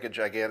going to take a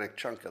gigantic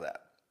chunk of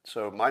that.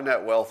 So my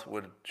net wealth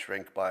would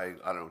shrink by,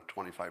 I don't know,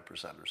 25%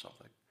 or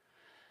something.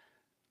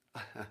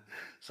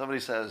 Somebody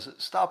says,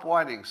 stop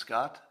whining,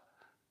 Scott.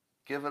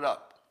 Give it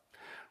up.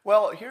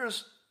 Well,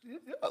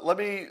 let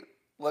me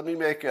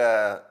make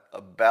a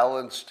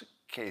balanced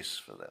case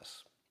for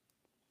this.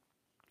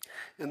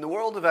 In the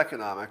world of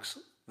economics,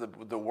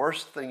 the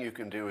worst thing you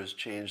can do is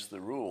change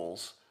the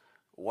rules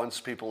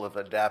once people have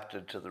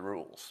adapted to the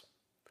rules.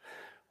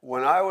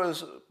 When I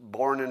was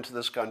born into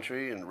this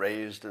country and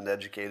raised and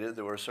educated,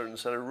 there were a certain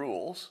set of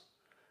rules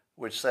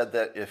which said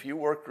that if you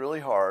worked really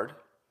hard,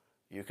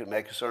 you could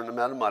make a certain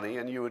amount of money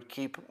and you would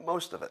keep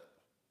most of it.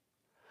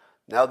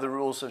 Now the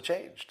rules have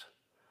changed.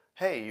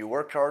 Hey, you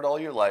worked hard all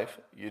your life,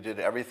 you did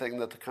everything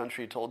that the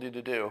country told you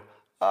to do.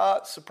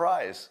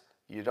 Surprise,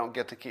 you don't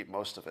get to keep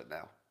most of it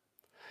now.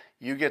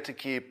 You get to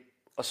keep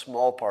a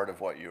small part of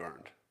what you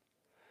earned.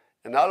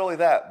 And not only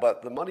that,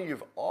 but the money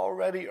you've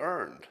already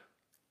earned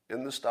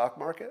in the stock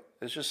market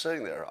is just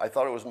sitting there. I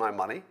thought it was my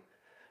money.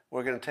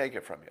 We're going to take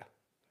it from you.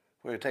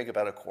 We're going to take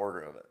about a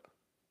quarter of it.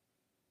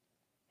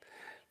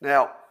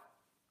 Now,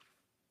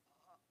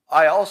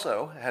 I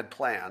also had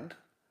planned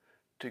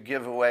to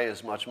give away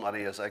as much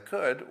money as I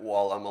could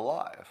while I'm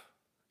alive,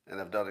 and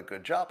have done a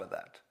good job of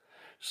that.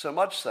 So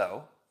much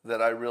so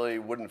that I really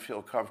wouldn't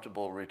feel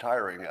comfortable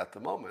retiring at the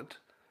moment,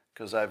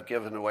 because I've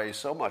given away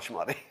so much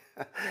money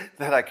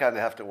that I kind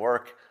of have to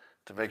work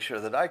to make sure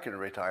that I can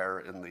retire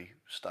in the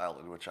style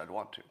in which I'd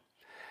want to.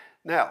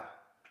 Now,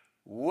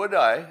 would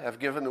I have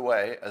given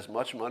away as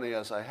much money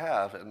as I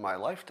have in my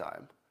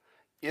lifetime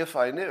if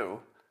I knew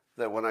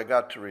that when I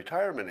got to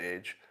retirement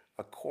age,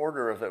 a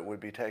quarter of it would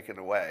be taken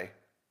away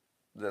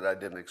that I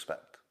didn't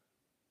expect?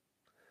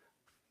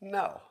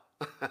 No.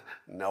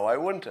 No, I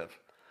wouldn't have.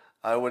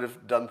 I would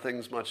have done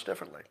things much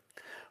differently.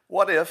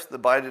 What if the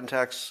Biden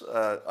tax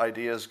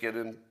ideas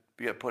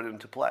get put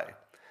into play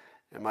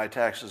and my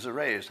taxes are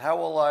raised? How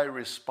will I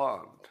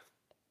respond?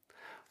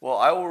 Well,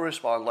 I will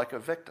respond like a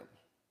victim.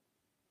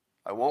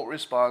 I won't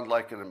respond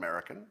like an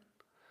American.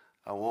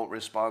 I won't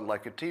respond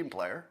like a team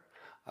player.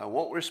 I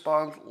won't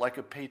respond like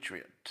a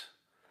patriot.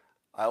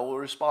 I will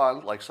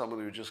respond like someone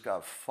who just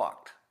got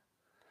fucked.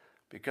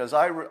 Because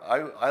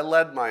I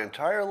led my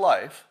entire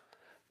life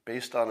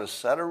based on a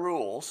set of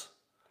rules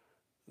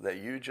that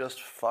you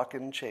just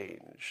fucking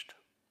changed.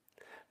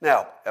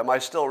 Now, am I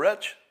still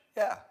rich?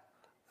 Yeah.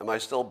 Am I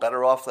still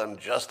better off than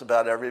just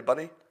about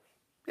everybody?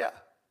 Yeah.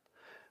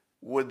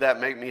 Would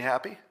that make me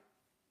happy?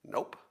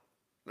 Nope.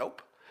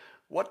 Nope.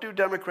 What do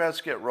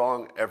Democrats get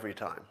wrong every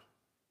time?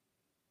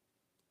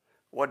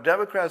 What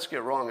Democrats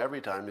get wrong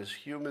every time is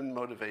human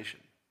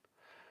motivation.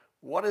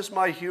 What is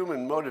my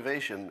human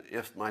motivation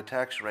if my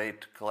tax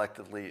rate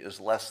collectively is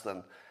less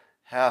than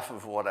half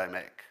of what I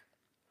make?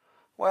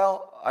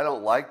 Well, I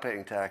don't like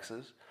paying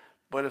taxes,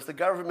 but if the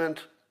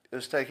government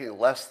is taking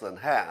less than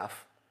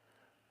half,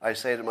 I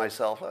say to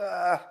myself,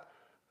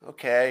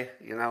 okay,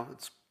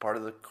 it's part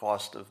of the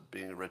cost of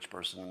being a rich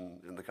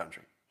person in the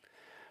country.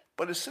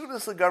 But as soon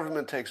as the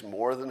government takes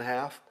more than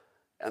half,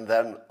 and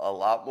then a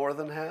lot more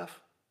than half,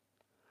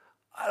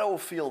 I don't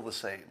feel the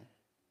same.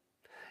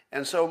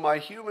 And so my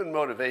human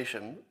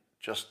motivation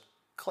just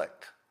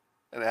clicked.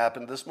 And it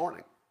happened this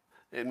morning.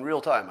 In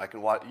real time,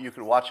 you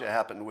can watch it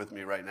happen with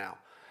me right now.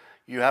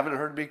 You haven't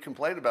heard me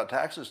complain about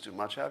taxes too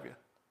much, have you?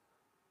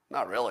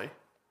 Not really.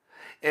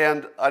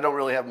 And I don't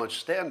really have much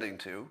standing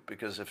to,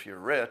 because if you're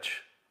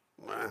rich,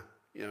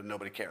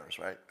 nobody cares,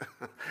 right?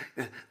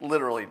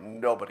 Literally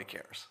nobody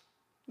cares.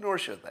 Nor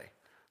should they.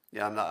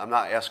 Yeah, I'm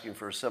not asking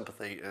for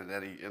sympathy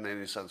in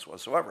any sense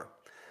whatsoever.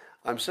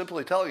 I'm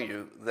simply telling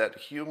you that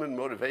human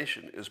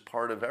motivation is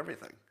part of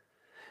everything.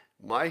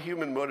 My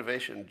human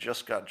motivation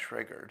just got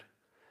triggered,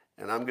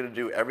 and I'm going to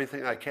do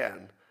everything I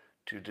can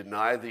to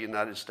deny the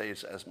United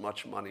States as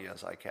much money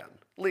as I can,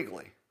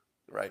 legally,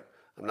 right?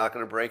 I'm not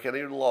going to break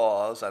any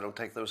laws. I don't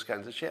take those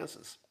kinds of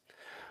chances.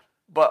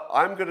 But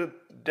I'm going to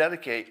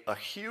dedicate a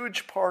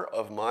huge part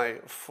of my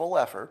full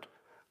effort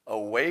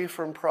away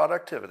from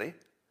productivity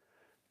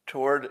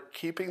toward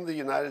keeping the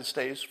United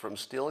States from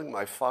stealing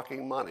my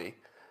fucking money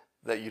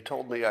that you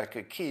told me I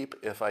could keep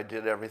if I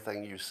did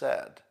everything you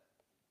said.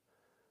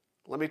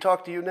 Let me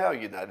talk to you now,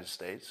 United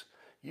States.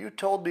 You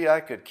told me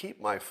I could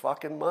keep my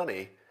fucking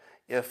money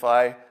if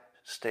I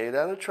stayed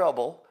out of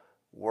trouble,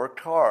 worked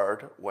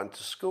hard, went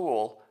to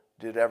school,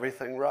 did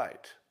everything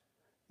right.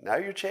 Now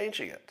you're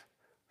changing it.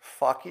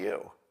 Fuck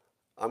you.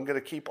 I'm going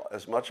to keep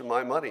as much of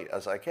my money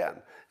as I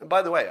can. And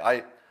by the way,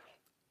 I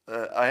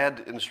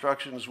had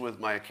instructions with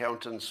my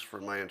accountants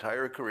for my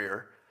entire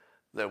career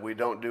that we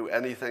don't do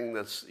anything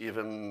that's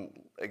even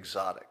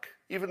exotic,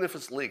 even if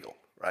it's legal,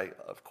 right?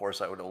 Of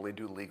course, I would only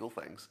do legal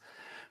things.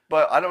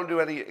 But I don't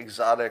do any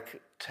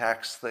exotic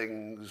tax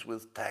things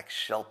with tax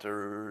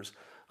shelters.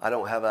 I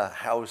don't have a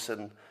house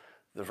in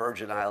the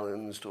Virgin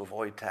Islands to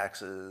avoid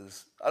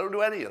taxes. I don't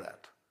do any of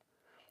that.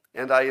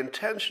 And I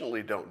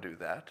intentionally don't do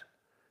that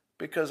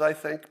because I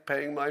think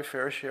paying my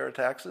fair share of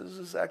taxes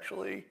is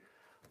actually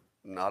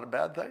not a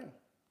bad thing.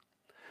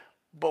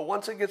 But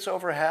once it gets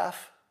over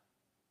half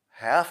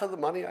of the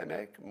money I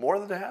make, more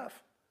than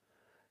half,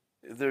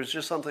 there's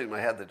just something in my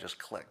head that just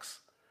clicks.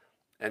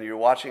 And you're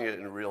watching it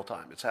in real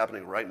time. It's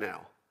happening right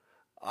now.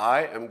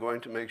 I am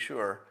going to make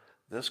sure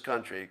this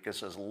country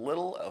gets as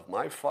little of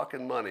my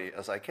fucking money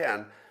as I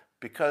can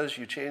because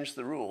you changed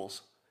the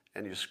rules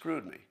and you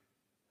screwed me.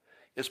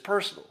 It's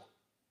personal,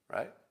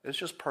 right? It's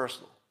just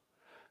personal.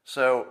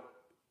 So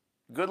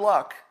good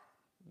luck.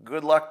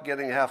 Good luck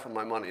getting half of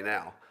my money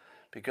now,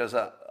 because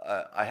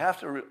I have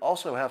to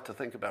also have to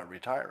think about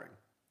retiring.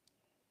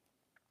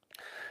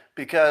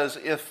 Because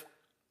if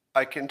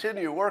I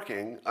continue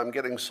working, I'm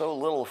getting so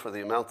little for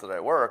the amount that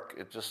I work,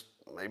 it just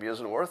maybe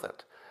isn't worth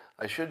it.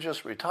 I should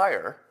just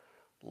retire,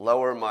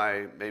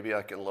 maybe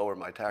I can lower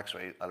my tax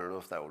rate. I don't know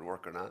if that would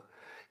work or not.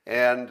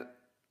 And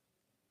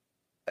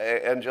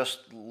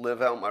just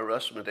live out my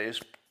rest of my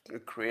days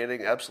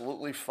creating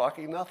absolutely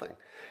fucking nothing.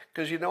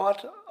 Because you know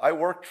what? I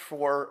worked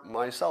for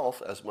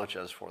myself as much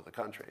as for the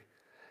country.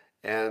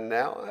 And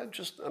now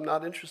I'm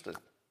not interested.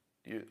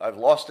 I've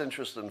lost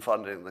interest in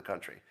funding the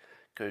country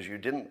because you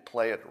didn't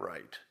play it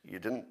right. You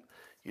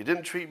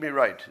didn't treat me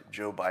right,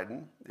 Joe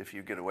Biden, if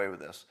you get away with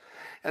this.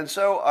 And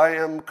so I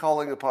am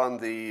calling upon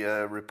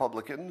the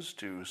Republicans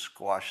to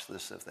squash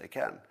this if they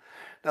can.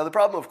 Now, the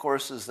problem, of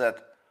course, is that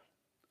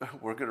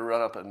we're going to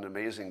run up an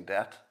amazing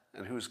debt,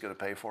 and who's going to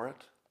pay for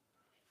it?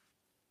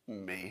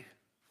 Me,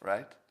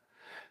 right?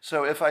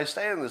 So if I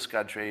stay in this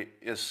country,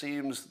 it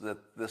seems that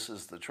this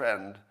is the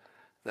trend,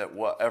 that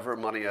whatever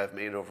money I've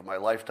made over my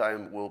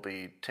lifetime will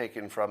be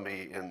taken from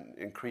me in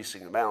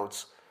increasing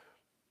amounts.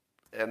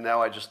 And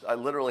now I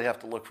literally have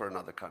to look for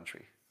another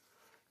country.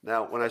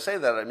 Now, when I say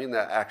that, I mean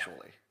that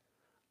actually.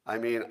 I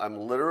mean, I'm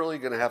literally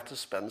going to have to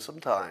spend some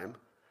time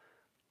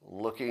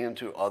looking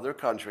into other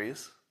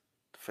countries,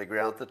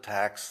 figuring out the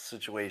tax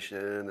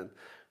situation, and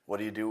what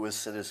do you do with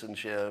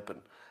citizenship,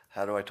 and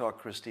how do I talk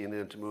Christina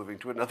into moving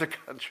to another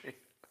country.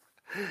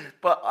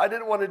 But I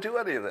didn't want to do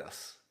any of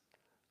this.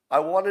 I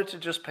wanted to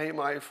just pay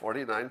my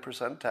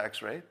 49%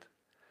 tax rate,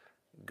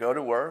 go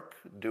to work,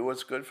 do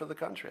what's good for the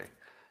country.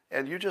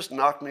 And you just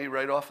knocked me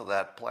right off of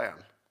that plan.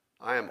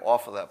 I am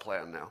off of that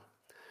plan now.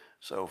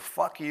 So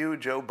fuck you,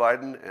 Joe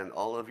Biden, and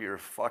all of your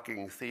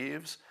fucking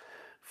thieves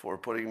for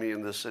putting me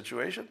in this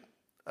situation.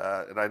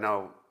 And I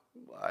know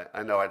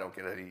I don't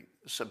get any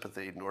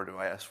sympathy, nor do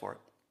I ask for it.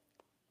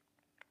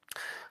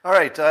 All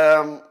right,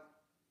 and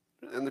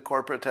the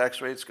corporate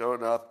tax rate's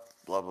going up,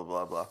 blah, blah,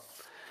 blah, blah.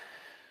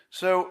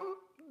 So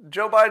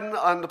Joe Biden,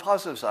 on the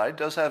positive side,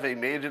 does have a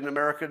Made in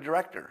America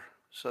director.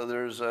 So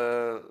there's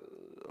a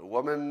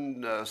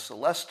woman,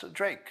 Celeste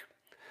Drake,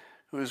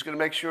 who's going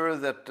to make sure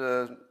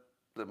that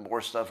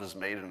more stuff is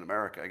made in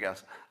America, I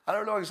guess. I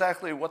don't know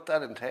exactly what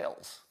that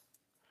entails.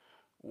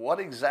 What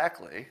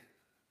exactly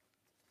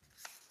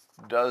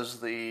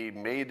does the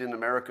Made in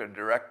America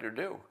director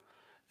do?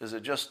 Is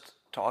it just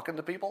talking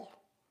to people?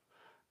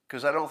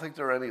 Because I don't think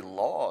there are any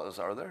laws,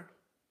 are there?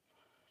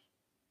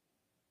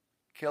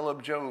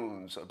 Caleb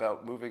Jones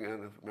about moving out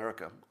of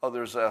America. Oh,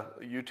 there's a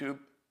YouTube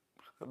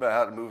about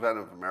how to move out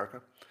of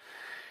America.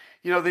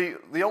 You know,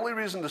 the only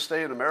reason to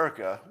stay in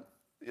America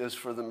is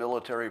for the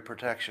military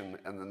protection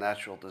and the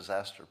natural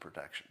disaster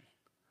protection.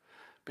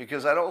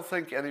 Because I don't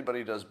think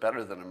anybody does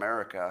better than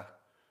America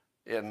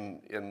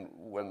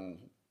when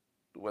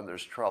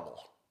there's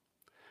trouble.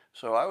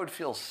 So I would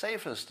feel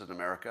safest in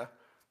America,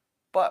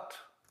 but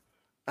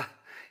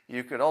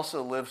you could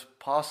also live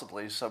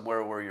possibly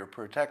somewhere where you're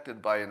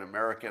protected by an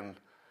American,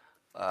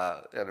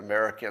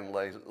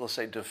 like, let's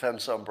say,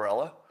 defense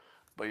umbrella,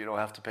 but you don't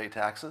have to pay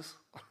taxes.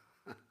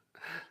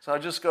 So I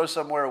just go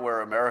somewhere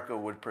where America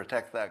would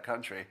protect that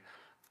country,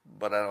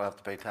 but I don't have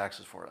to pay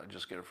taxes for it. I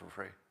just get it for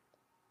free.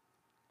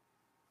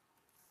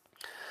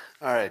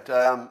 All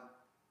right.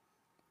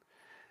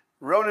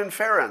 Ronan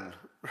Farrow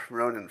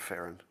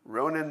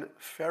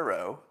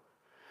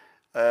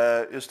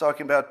is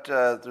talking about,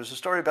 there's a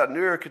story about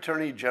New York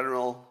Attorney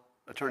General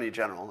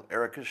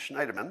Eric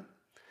Schneiderman.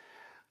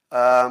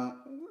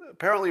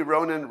 Apparently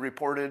Ronan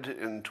reported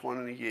in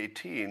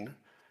 2018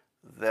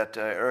 that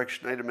Eric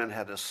Schneiderman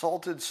had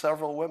assaulted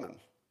several women.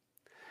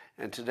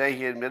 And today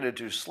he admitted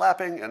to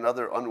slapping and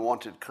other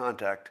unwanted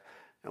contact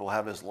and will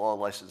have his law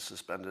license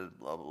suspended,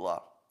 blah, blah,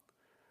 blah.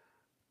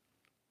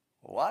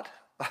 What?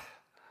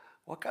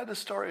 What kind of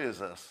story is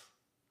this?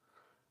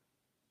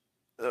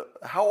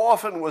 How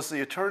often was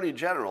the Attorney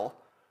General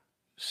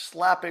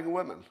slapping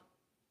women?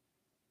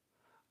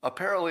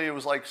 Apparently it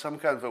was like some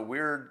kind of a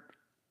weird,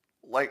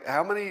 like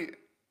how many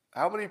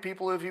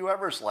people have you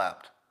ever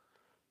slapped?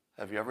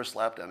 Have you ever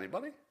slapped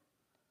anybody?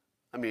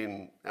 I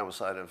mean,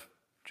 outside of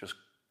just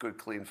good,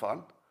 clean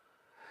fun.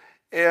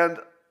 And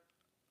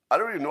I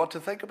don't even know what to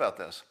think about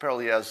this.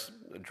 Apparently he has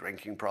a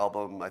drinking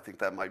problem. I think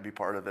that might be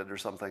part of it or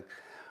something.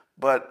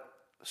 But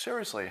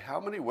seriously, how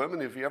many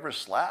women have you ever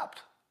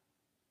slapped?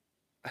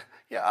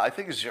 Yeah, I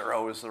think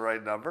 0 is the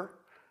right number,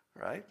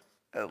 right?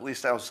 At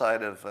least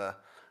outside of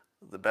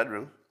the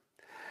bedroom.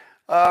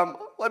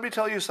 Let me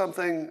tell you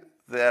something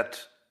that,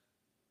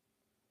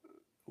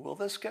 will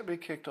this get me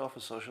kicked off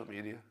of social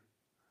media?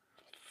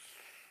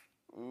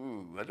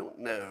 Ooh, I don't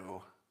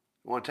know.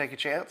 You want to take a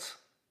chance?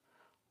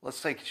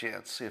 Let's take a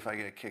chance, see if I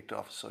get kicked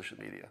off of social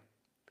media.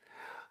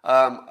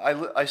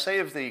 I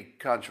save the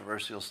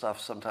controversial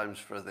stuff sometimes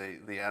for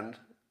the end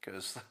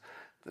because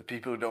the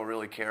people who don't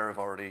really care have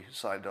already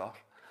signed off.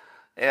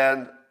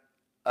 And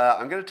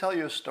I'm going to tell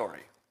you a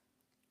story.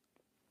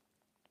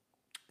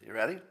 You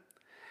ready?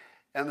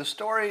 And the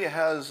story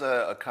has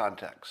a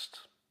context.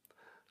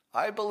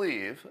 I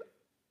believe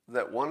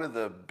that one of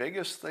the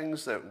biggest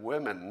things that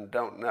women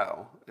don't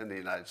know, in the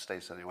United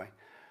States anyway,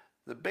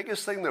 the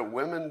biggest thing that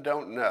women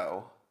don't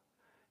know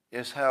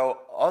is how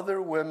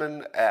other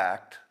women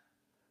act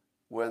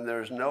when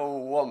there's no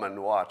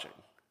woman watching.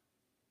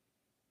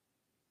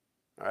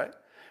 All right?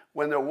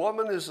 When a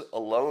woman is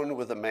alone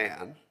with a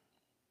man,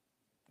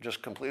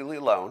 just completely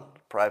alone,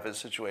 private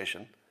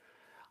situation,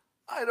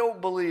 I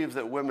don't believe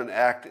that women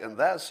act in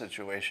that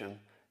situation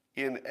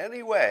in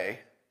any way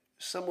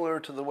similar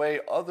to the way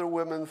other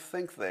women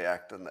think they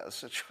act in that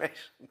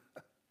situation.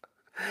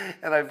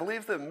 And I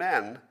believe that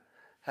men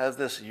have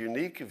this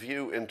unique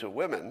view into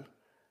women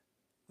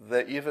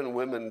that even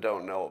women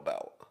don't know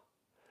about.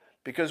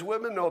 Because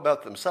women know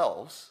about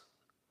themselves,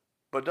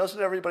 but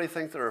doesn't everybody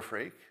think they're a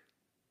freak?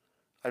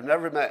 I've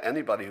never met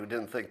anybody who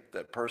didn't think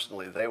that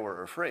personally they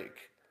were a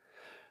freak.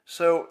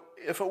 So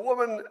if a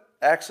woman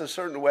acts a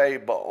certain way,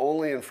 but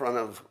only in front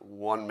of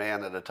one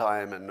man at a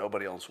time and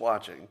nobody else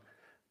watching,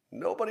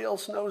 nobody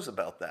else knows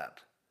about that.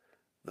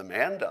 The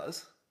man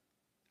does.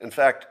 In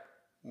fact,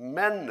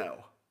 men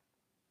know.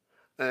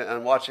 And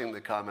I'm watching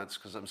the comments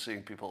because I'm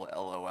seeing people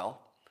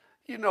LOL.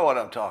 You know what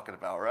I'm talking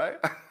about, right?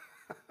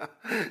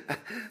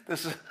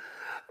 This is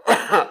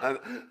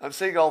I'm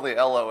seeing all the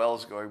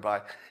LOLs going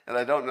by, and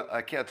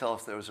I can't tell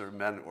if those are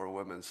men or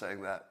women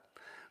saying that.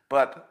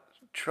 But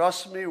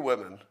trust me,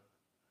 women,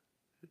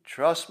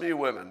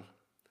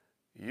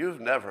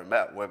 you've never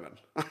met women.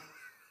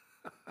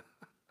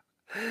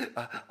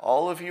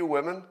 All of you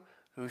women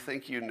who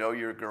think you know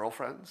your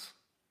girlfriends,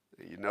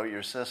 you know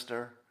your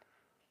sister,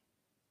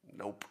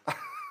 nope.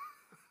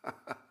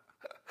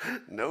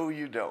 No,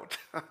 you don't.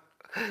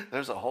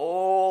 There's a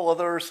whole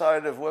other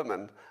side of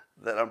women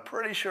that I'm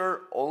pretty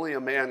sure only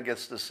a man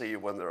gets to see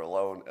when they're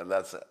alone, and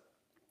that's it.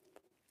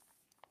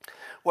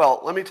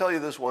 Well, let me tell you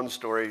this one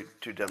story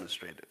to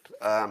demonstrate it.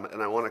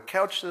 And I want to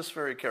couch this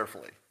very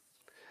carefully.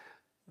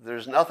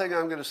 There's nothing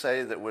I'm going to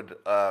say that would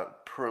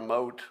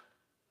promote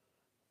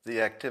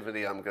the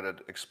activity I'm going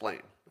to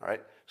explain. All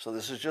right? So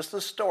this is just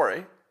a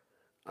story.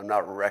 I'm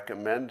not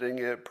recommending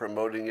it,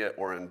 promoting it,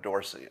 or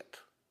endorsing it.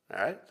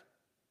 All right?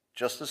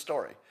 Just a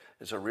story.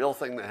 It's a real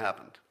thing that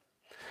happened.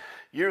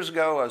 Years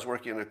ago, I was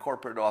working in a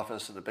corporate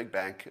office in a big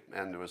bank,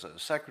 and there was a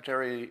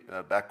secretary,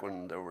 back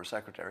when there were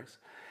secretaries.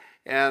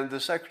 And the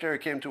secretary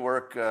came to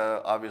work,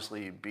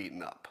 obviously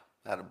beaten up,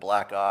 had a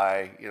black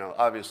eye,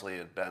 obviously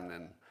had been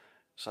in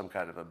some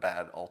kind of a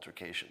bad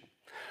altercation.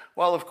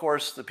 Well, of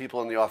course, the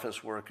people in the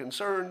office were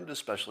concerned,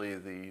 especially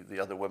the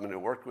other women who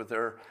worked with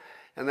her,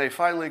 and they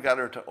finally got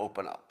her to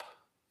open up.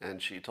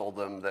 And she told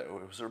them that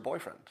it was her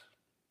boyfriend,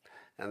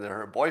 and that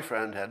her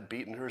boyfriend had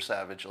beaten her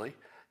savagely,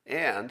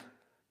 and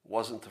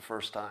wasn't the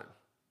first time.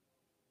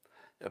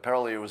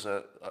 Apparently, it was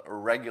a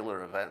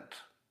regular event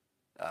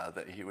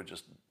that he would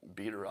just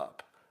beat her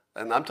up.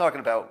 And I'm talking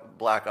about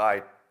black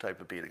eye type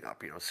of beating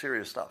up,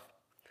 serious stuff.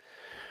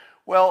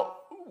 Well,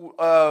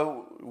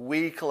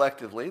 we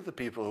collectively, the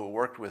people who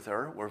worked with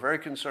her, were very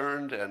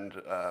concerned and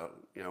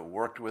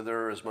worked with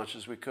her as much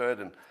as we could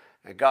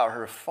and got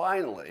her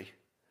finally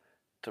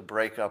to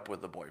break up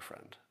with the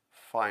boyfriend.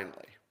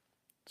 Finally.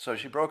 So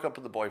she broke up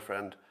with the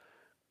boyfriend.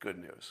 Good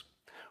news.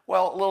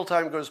 Well, a little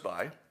time goes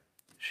by.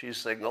 She's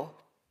single.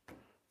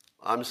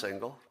 I'm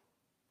single.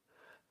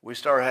 We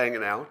start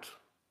hanging out.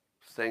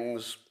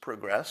 Things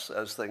progress,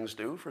 as things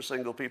do for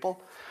single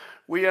people.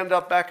 We end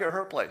up back at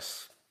her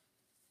place.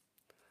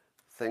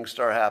 Things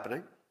start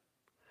happening.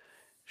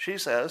 She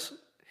says,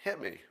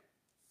 "Hit me."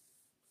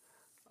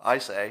 I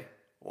say,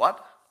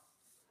 "What?"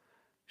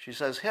 She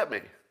says, "Hit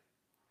me."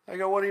 I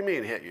go, "What do you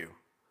mean, hit you?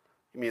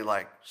 You mean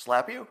like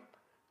slap you?"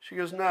 She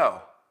goes,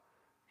 "No,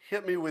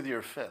 hit me with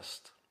your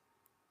fist."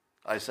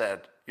 I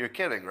said, "You're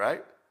kidding,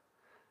 right?"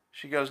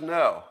 She goes,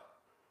 "No,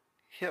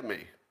 hit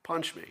me,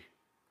 punch me."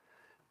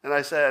 And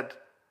I said,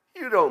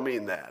 "You don't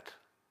mean that.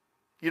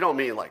 You don't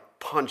mean like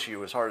punch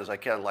you as hard as I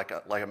can, like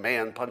a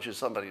man punches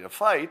somebody in a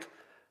fight,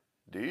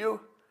 do you?"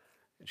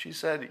 And she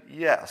said,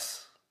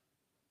 "Yes,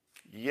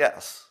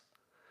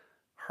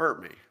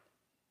 hurt me.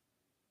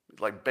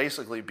 Like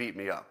basically beat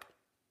me up."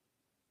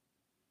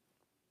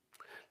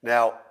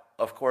 Now,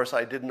 of course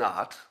I did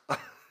not.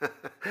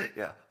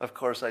 Yeah, of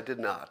course I did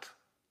not.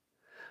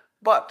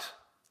 But,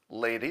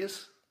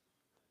 ladies,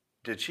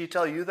 did she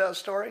tell you that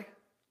story?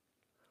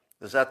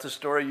 Is that the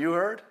story you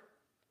heard?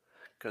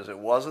 Because it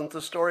wasn't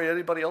the story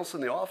anybody else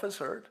in the office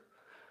heard.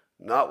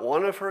 Not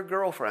one of her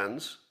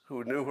girlfriends,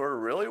 who knew her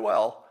really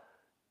well,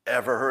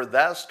 ever heard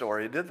that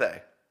story, did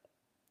they?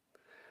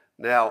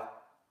 Now,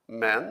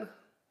 men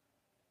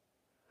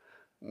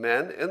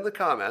in the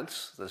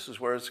comments, this is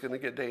where it's going to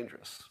get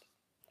dangerous.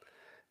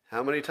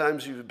 How many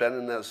times have you been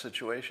in that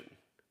situation?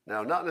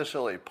 Now, not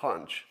necessarily a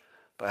punch,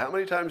 but how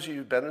many times have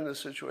you been in a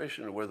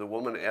situation where the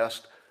woman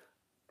asked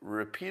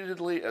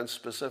repeatedly and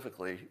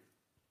specifically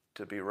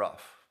to be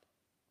rough?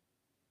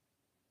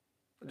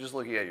 I'm just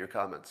looking at your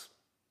comments.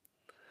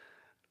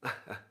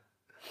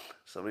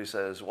 Somebody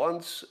says,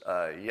 once,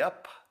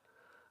 yep.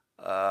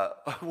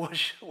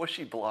 Was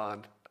she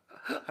blonde?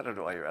 I don't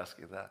know why you're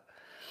asking that.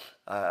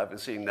 I've been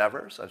seeing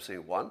nevers. I've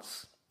seen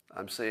once.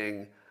 I'm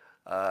seeing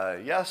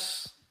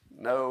yes,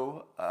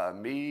 no,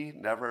 me,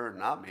 never,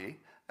 not me,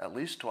 at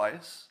least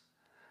twice.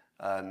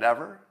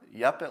 Never,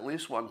 yep, at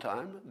least one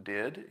time.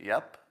 Did,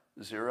 yep,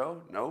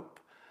 zero, nope.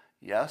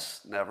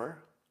 Yes,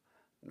 never,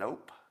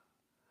 nope.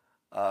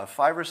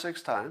 5 or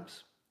 6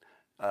 times.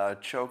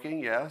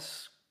 Choking,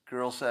 yes.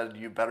 Girl said,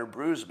 you better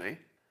bruise me.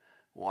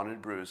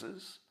 Wanted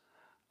bruises.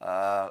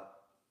 Have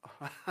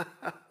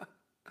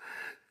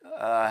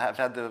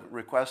had the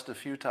request a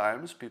few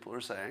times, people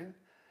are saying.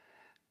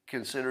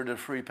 Considered a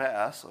free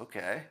pass,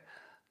 okay.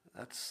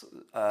 That's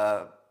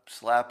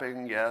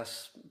slapping,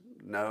 yes.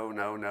 No,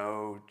 no,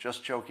 no.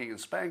 Just choking and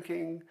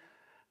spanking.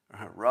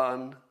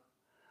 Run.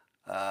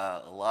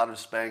 A lot of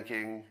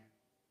spanking.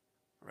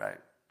 Right,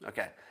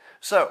 okay.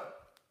 So,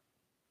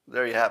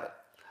 there you have it.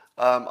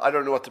 I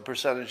don't know what the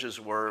percentages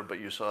were, but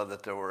you saw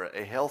that there were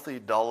a healthy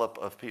dollop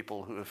of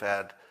people who have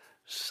had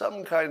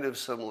some kind of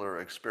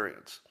similar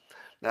experience.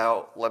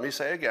 Now, let me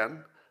say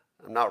again,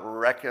 I'm not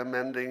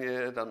recommending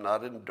it, I'm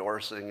not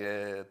endorsing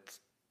it,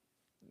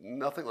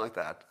 nothing like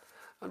that.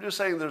 I'm just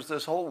saying there's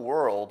this whole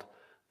world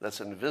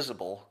that's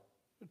invisible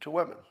to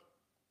women.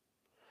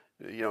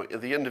 You know,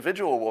 the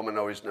individual woman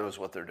always knows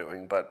what they're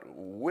doing, but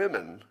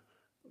women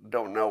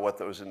don't know what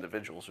those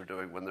individuals are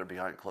doing when they're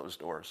behind closed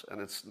doors, and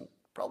it's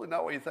probably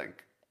not what you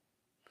think.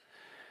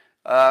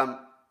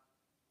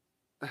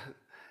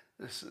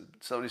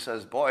 Somebody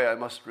says, boy, I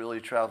must really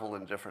travel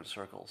in different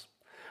circles.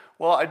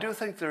 Well, I do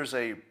think there's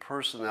a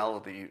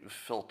personality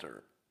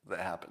filter that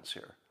happens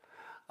here.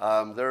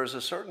 There is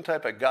a certain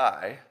type of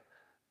guy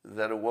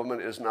that a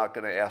woman is not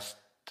going to ask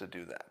to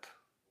do that.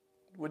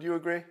 Would you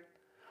agree?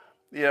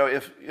 You know,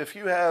 if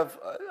you have,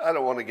 I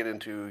don't want to get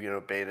into, you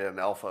know, beta and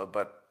alpha,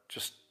 but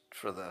just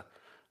for the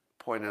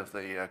point of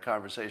the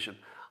conversation,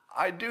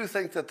 I do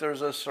think that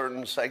there's a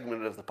certain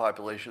segment of the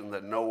population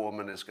that no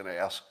woman is going to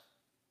ask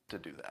to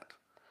do that.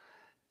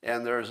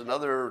 And there's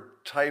another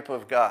type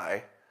of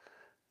guy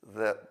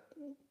that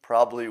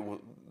probably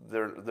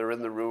they're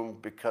in the room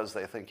because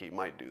they think he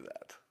might do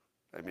that.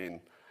 I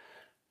mean,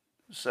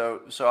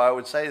 so I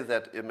would say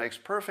that it makes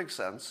perfect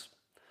sense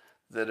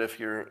that if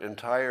your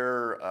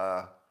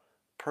entire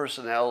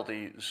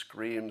personality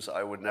screams,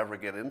 I would never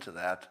get into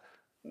that,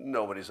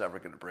 nobody's ever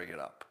going to bring it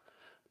up.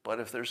 But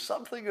if there's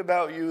something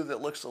about you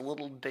that looks a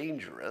little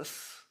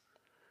dangerous,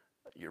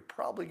 you're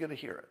probably going to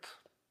hear it.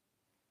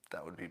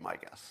 That would be my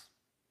guess.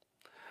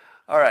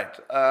 All right.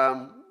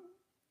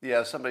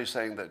 Yeah, somebody's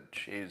saying that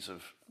Shades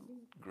of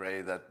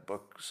Grey, that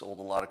book, sold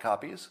a lot of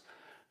copies.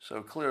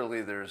 So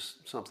clearly there's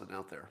something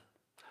out there.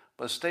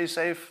 But stay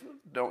safe.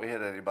 Don't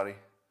hit anybody.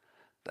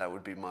 That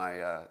would be my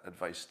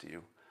advice to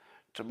you.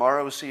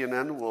 Tomorrow,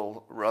 CNN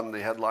will run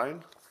the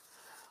headline.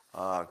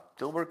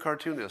 Dilbert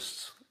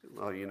cartoonists.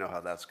 Well, you know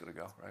how that's going to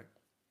go, right?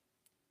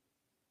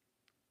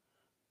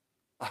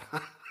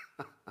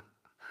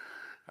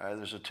 All right,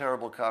 there's a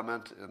terrible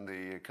comment in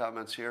the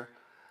comments here,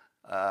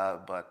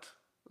 but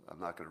I'm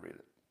not going to read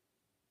it.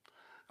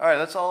 All right,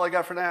 that's all I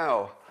got for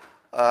now.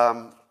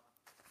 God,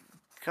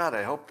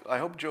 I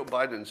hope Joe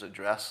Biden's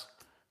address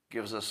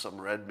gives us some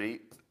red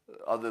meat,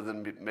 other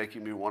than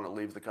making me want to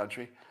leave the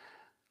country.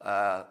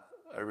 I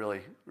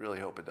really, really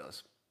hope it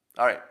does.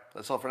 All right,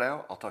 that's all for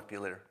now. I'll talk to you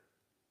later.